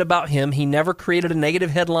made it about him. He never created a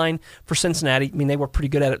negative headline for Cincinnati. I mean, they were pretty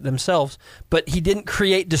good at it themselves, but he didn't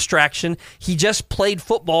create distraction. He just played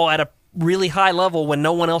football at a really high level when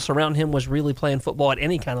no one else around him was really playing football at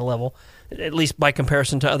any kind of level, at least by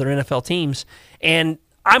comparison to other NFL teams. And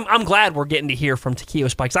I'm glad we're getting to hear from Takeo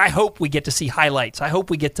Spikes. I hope we get to see highlights. I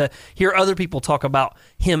hope we get to hear other people talk about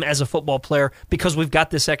him as a football player because we've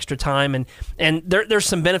got this extra time, and there's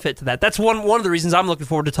some benefit to that. That's one of the reasons I'm looking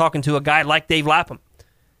forward to talking to a guy like Dave Lapham,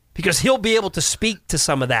 because he'll be able to speak to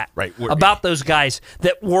some of that about those guys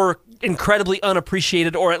that were incredibly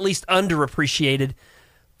unappreciated or at least underappreciated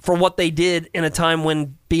for what they did in a time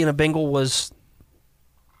when being a Bengal was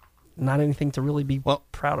not anything to really be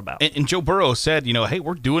proud about. And Joe Burrow said, hey,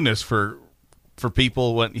 we're doing this for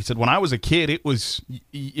people. He said, when I was a kid, it was,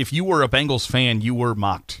 if you were a Bengals fan, you were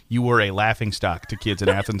mocked. You were a laughingstock to kids in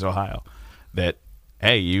Athens, Ohio. That,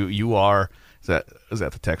 hey, you are. Is that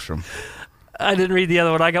the text from? I didn't read the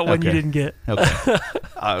other one. I got one you didn't get. Okay.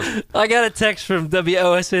 I got a text from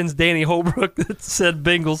WOSN's Danny Holbrook that said,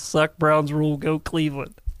 Bengals suck, Browns rule, go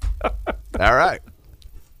Cleveland. All right.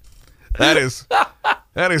 That is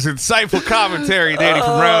insightful commentary, Danny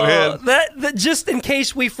from Roundhead. That just in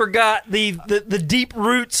case we forgot the deep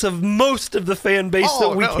roots of most of the fan base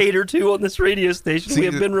that we cater to on this radio station. We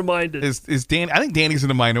have been reminded. Is Dan? I think Danny's in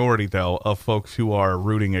the minority though of folks who are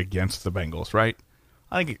rooting against the Bengals, right?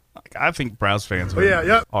 I think Browns fans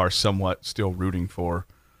are somewhat still rooting for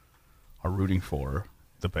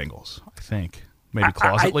the Bengals. I think. Maybe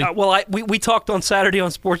closetly. We talked on Saturday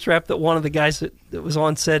on Sports Wrap that one of the guys that was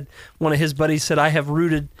on said, one of his buddies said, I have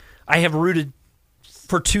rooted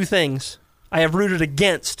for two things. I have rooted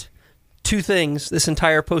against two things this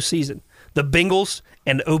entire postseason: the Bengals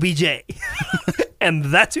and OBJ, and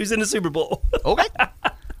that's who's in the Super Bowl. Okay.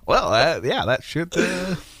 Well, that should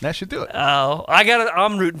do it. Oh,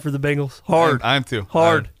 I'm rooting for the Bengals hard. I'm too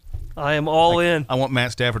hard. I am all in. I want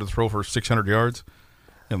Matt Stafford to throw for 600 yards.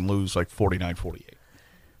 And lose like 49-48.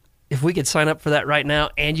 If we could sign up for that right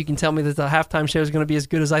now, and you can tell me that the halftime show is going to be as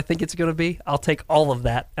good as I think it's going to be, I'll take all of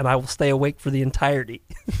that, and I will stay awake for the entirety.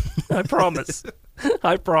 I promise.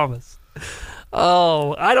 I promise.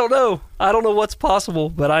 Oh, I don't know. I don't know what's possible,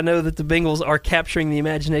 but I know that the Bengals are capturing the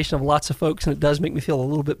imagination of lots of folks, and it does make me feel a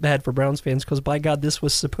little bit bad for Browns fans because, by God, this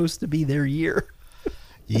was supposed to be their year.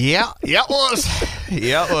 Yeah, it was.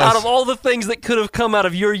 Out of all the things that could have come out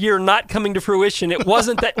of your year not coming to fruition, it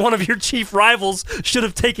wasn't that one of your chief rivals should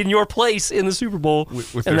have taken your place in the Super Bowl.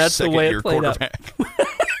 With and that's the way it played out.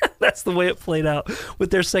 That's the way it played out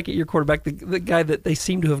with their second-year quarterback, the guy that they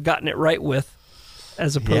seem to have gotten it right with,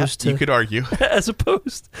 as opposed to, you could argue, as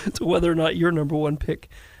opposed to whether or not your number one pick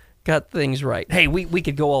got things right. Hey, we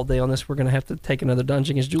could go all day on this. We're going to have to take another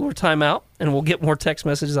Dungeons Jeweler timeout, and we'll get more text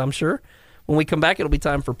messages, I'm sure. When we come back, it'll be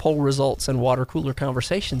time for poll results and water cooler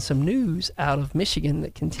conversation. Some news out of Michigan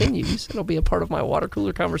that continues. It'll be a part of my water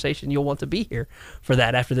cooler conversation. You'll want to be here for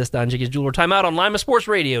that after this Don Jiggy's Jeweler Timeout on Lima Sports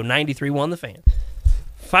Radio, 93.1 The Fan.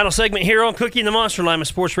 Final segment here on Cookie and the Monster, Lima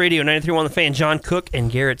Sports Radio, 93.1 The Fan. John Cook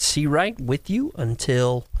and Garrett Seawright with you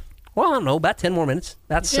until, I don't know, about 10 more minutes.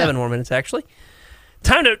 That's 7 more minutes, actually.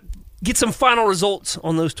 Time to get some final results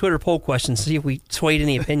on those Twitter poll questions, see if we swayed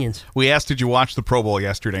any opinions. We asked, did you watch the Pro Bowl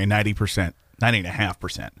yesterday?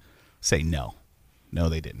 90.5% say no. No,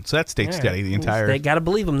 they didn't. So that stayed steady the entire... They got to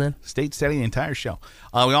believe them then. Stayed steady the entire show.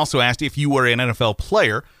 We also asked, if you were an NFL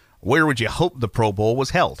player, where would you hope the Pro Bowl was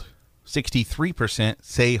held? 63%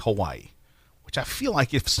 say Hawaii, which I feel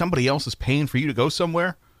like if somebody else is paying for you to go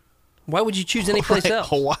somewhere... Why would you choose any place else?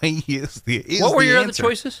 Hawaii is the answer. What were your other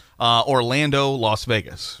choices? Orlando, Las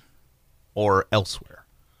Vegas, or elsewhere.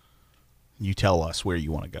 You tell us where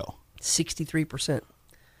you want to go. 63%.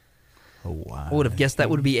 Hawaii. I would have guessed that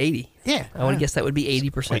would be 80. Yeah. I would have guessed that would be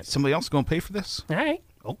 80%. Wait, somebody else going to pay for this? All right.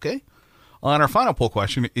 Okay. And our final poll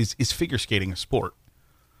question is figure skating a sport?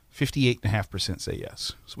 58.5% say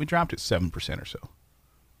yes. So we dropped it 7% or so.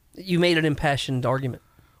 You made an impassioned argument.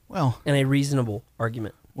 Well. And a reasonable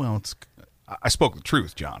argument. Well, I spoke the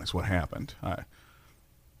truth, John, is what happened.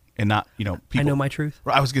 And not, people. I know my truth.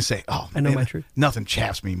 I was going to say, I know my truth. Nothing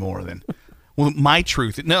chaps me more than, my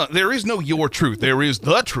truth. No, there is no your truth. There is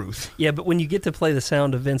the truth. Yeah, but when you get to play the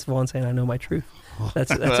sound of Vince Vaughn saying, I know my truth,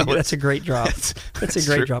 that's a great drop. That's a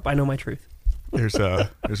great drop. I know my truth. There's a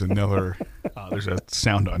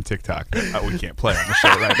sound on TikTok that we can't play on the show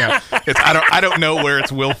right now. I don't know where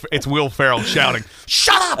it's Will Ferrell shouting,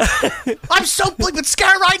 "Shut up! I'm so bleeping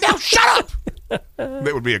scared right now. Shut up!"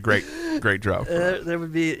 That would be a great drop. There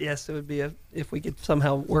would be it would be if we could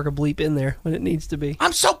somehow work a bleep in there when it needs to be.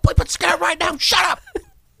 I'm so bleeping scared right now. Shut up!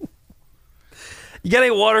 You got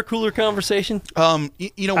any water cooler conversation?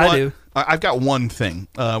 You know I what? do. I've got one thing.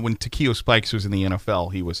 When Takeo Spikes was in the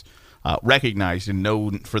NFL, he was recognized and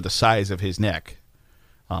known for the size of his neck.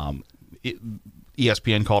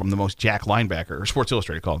 ESPN called him the most jacked linebacker, or Sports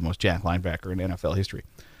Illustrated called him the most jacked linebacker in NFL history.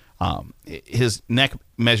 His neck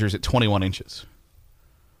measures at 21 inches.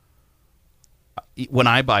 When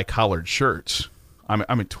I buy collared shirts, I'm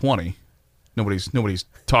at 20. Nobody's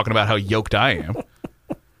talking about how yoked I am.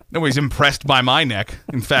 Nobody's impressed by my neck.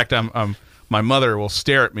 In fact, my mother will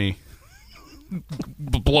stare at me,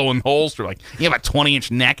 blowing holes through, like, you have a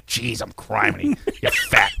 20-inch neck? Jeez, I'm crying, you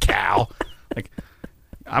fat cow. Like,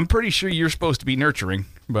 I'm pretty sure you're supposed to be nurturing,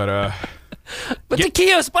 but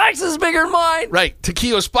Takeo Spikes is bigger than mine. Right,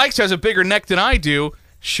 Takeo Spikes has a bigger neck than I do.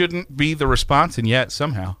 Shouldn't be the response, and yet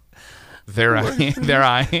somehow there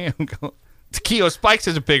I am. Takeo Spikes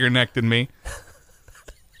has a bigger neck than me.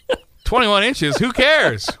 21 inches. Who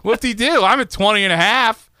cares? What'd he do? I'm at 20 and a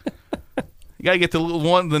half. You got to get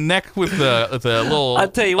the neck with the little I'll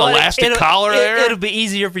tell you what, elastic collar there. It'll be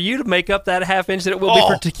easier for you to make up that half inch than it will be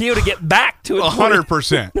for Takeo to get back to it.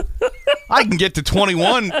 100%. I can get to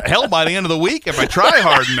 21 hell by the end of the week if I try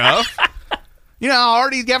hard enough. You know how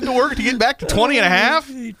hard he'd have to work to get back to 20 and a half?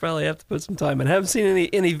 He'd probably have to put some time in. Haven't seen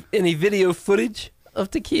any video footage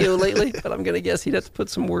of Takeo lately, but I'm going to guess he'd have to put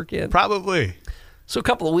some work in. Probably. So a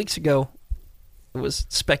couple of weeks ago, it was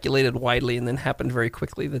speculated widely and then happened very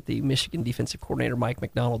quickly that the Michigan defensive coordinator, Mike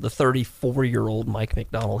Macdonald, the 34-year-old Mike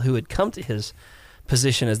Macdonald, who had come to his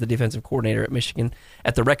position as the defensive coordinator at Michigan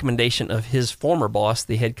at the recommendation of his former boss,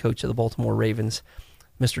 the head coach of the Baltimore Ravens,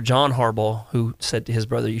 Mr. John Harbaugh, who said to his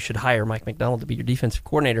brother, you should hire Mike Macdonald to be your defensive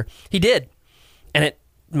coordinator. He did, and it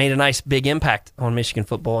made a nice big impact on Michigan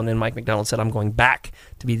football. And then Mike Macdonald said, I'm going back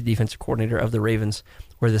to be the defensive coordinator of the Ravens,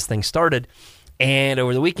 where this thing started. And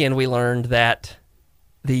over the weekend, we learned that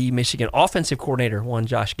the Michigan offensive coordinator, one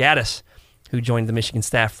Josh Gaddis, who joined the Michigan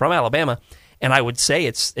staff from Alabama, and I would say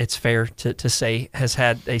it's fair to say has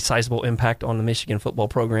had a sizable impact on the Michigan football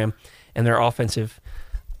program and their offensive,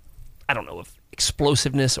 I don't know if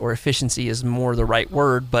explosiveness or efficiency is more the right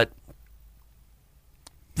word, but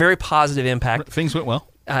very positive impact. Things went well.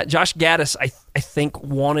 Josh Gaddis, I think,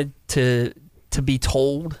 wanted to be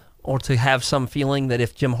told or to have some feeling that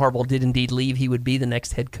if Jim Harbaugh did indeed leave, he would be the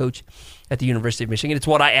next head coach at the University of Michigan. It's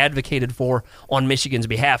what I advocated for on Michigan's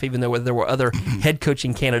behalf, even though there were other head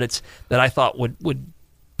coaching candidates that I thought would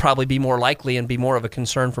probably be more likely and be more of a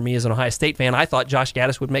concern for me as an Ohio State fan. I thought Josh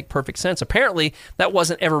Gaddis would make perfect sense. Apparently, that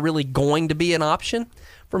wasn't ever really going to be an option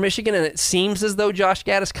for Michigan, and it seems as though Josh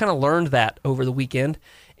Gaddis kind of learned that over the weekend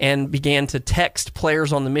and began to text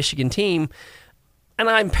players on the Michigan team. And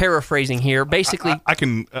I'm paraphrasing here. Basically, I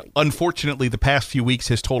can. Unfortunately, the past few weeks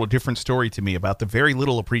has told a different story to me about the very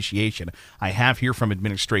little appreciation I have here from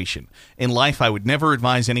administration. In life, I would never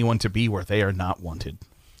advise anyone to be where they are not wanted.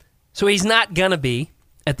 So he's not going to be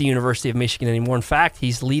at the University of Michigan anymore. In fact,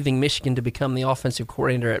 he's leaving Michigan to become the offensive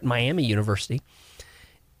coordinator at Miami University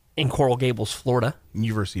in Coral Gables, Florida.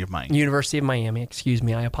 University of Miami, excuse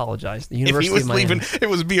me, I apologize. The If University he was of Miami. leaving, it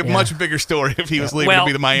would be a much bigger story if he was leaving to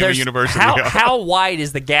be the Miami there's- University. How wide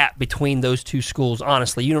is the gap between those two schools,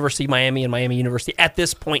 honestly? University of Miami and Miami University at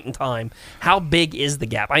this point in time. How big is the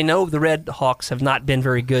gap? I know the Red Hawks have not been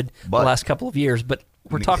very good the last couple of years, but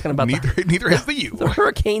we're talking about neither have you. The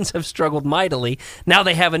Hurricanes have struggled mightily. Now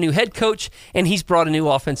they have a new head coach, and he's brought a new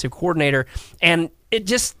offensive coordinator. And it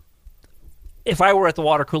just, if I were at the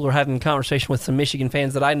water cooler having a conversation with some Michigan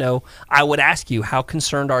fans that I know, I would ask you, how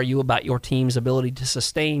concerned are you about your team's ability to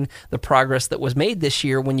sustain the progress that was made this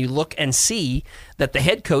year when you look and see that the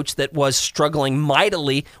head coach that was struggling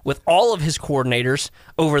mightily with all of his coordinators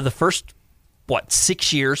over the first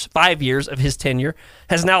 5 years of his tenure,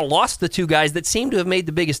 has now lost the two guys that seem to have made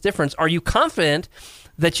the biggest difference? Are you confident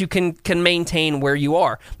that you can maintain where you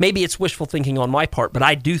are? Maybe it's wishful thinking on my part, but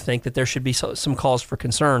I do think that there should be some cause for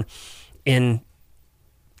concern in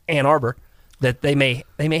Ann Arbor that they may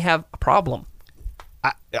have a problem.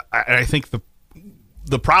 I think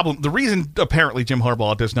the problem, the reason apparently Jim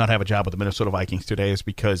Harbaugh does not have a job with the Minnesota Vikings today is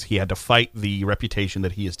because he had to fight the reputation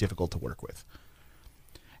that he is difficult to work with.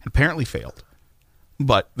 And apparently failed.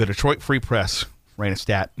 But the Detroit Free Press ran a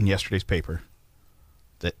stat in yesterday's paper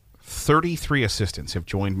that 33 assistants have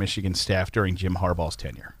joined Michigan staff during Jim Harbaugh's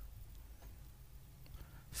tenure.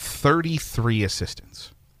 33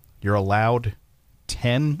 assistants. You're allowed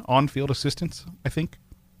 10 on-field assistants, I think.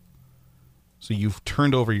 So you've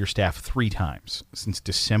turned over your staff 3 times since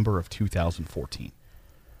December of 2014.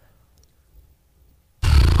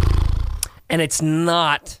 And it's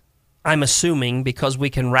not, I'm assuming, because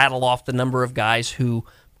we can rattle off the number of guys who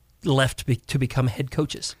left to become head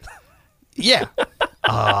coaches. Yeah,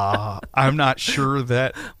 I'm not sure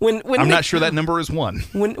that not sure that number is 1.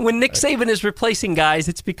 When Nick Saban is replacing guys,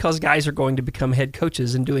 it's because guys are going to become head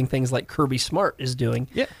coaches and doing things like Kirby Smart is doing,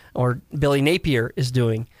 or Billy Napier is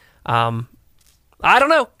doing. I don't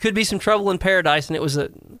know. Could be some trouble in paradise, and it was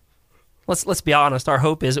let's be honest. Our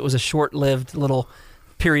hope is it was a short-lived little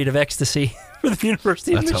period of ecstasy for the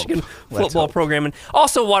University of Michigan football program. And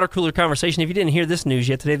also, water cooler conversation. If you didn't hear this news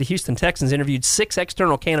yet today, the Houston Texans interviewed 6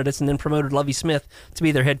 external candidates and then promoted Lovie Smith to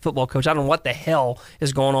be their head football coach. I don't know what the hell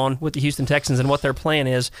is going on with the Houston Texans and what their plan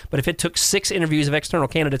is, but if it took 6 interviews of external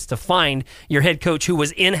candidates to find your head coach who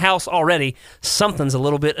was in-house already, something's a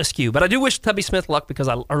little bit askew. But I do wish Tubby Smith luck because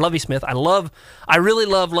Lovie Smith. I really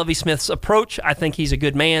love Lovie Smith's approach. I think he's a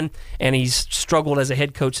good man, and he's struggled as a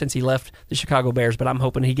head coach since he left the Chicago Bears, but I'm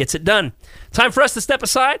hoping he gets it done. Time for us to step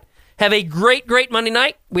aside. Have a great, great Monday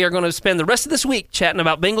night. We are going to spend the rest of this week chatting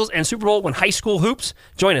about Bengals and Super Bowl when high school hoops.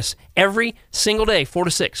 Join us every single day, 4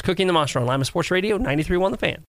 to 6. Cooking the Monster on Lima Sports Radio, 93.1 The Fan.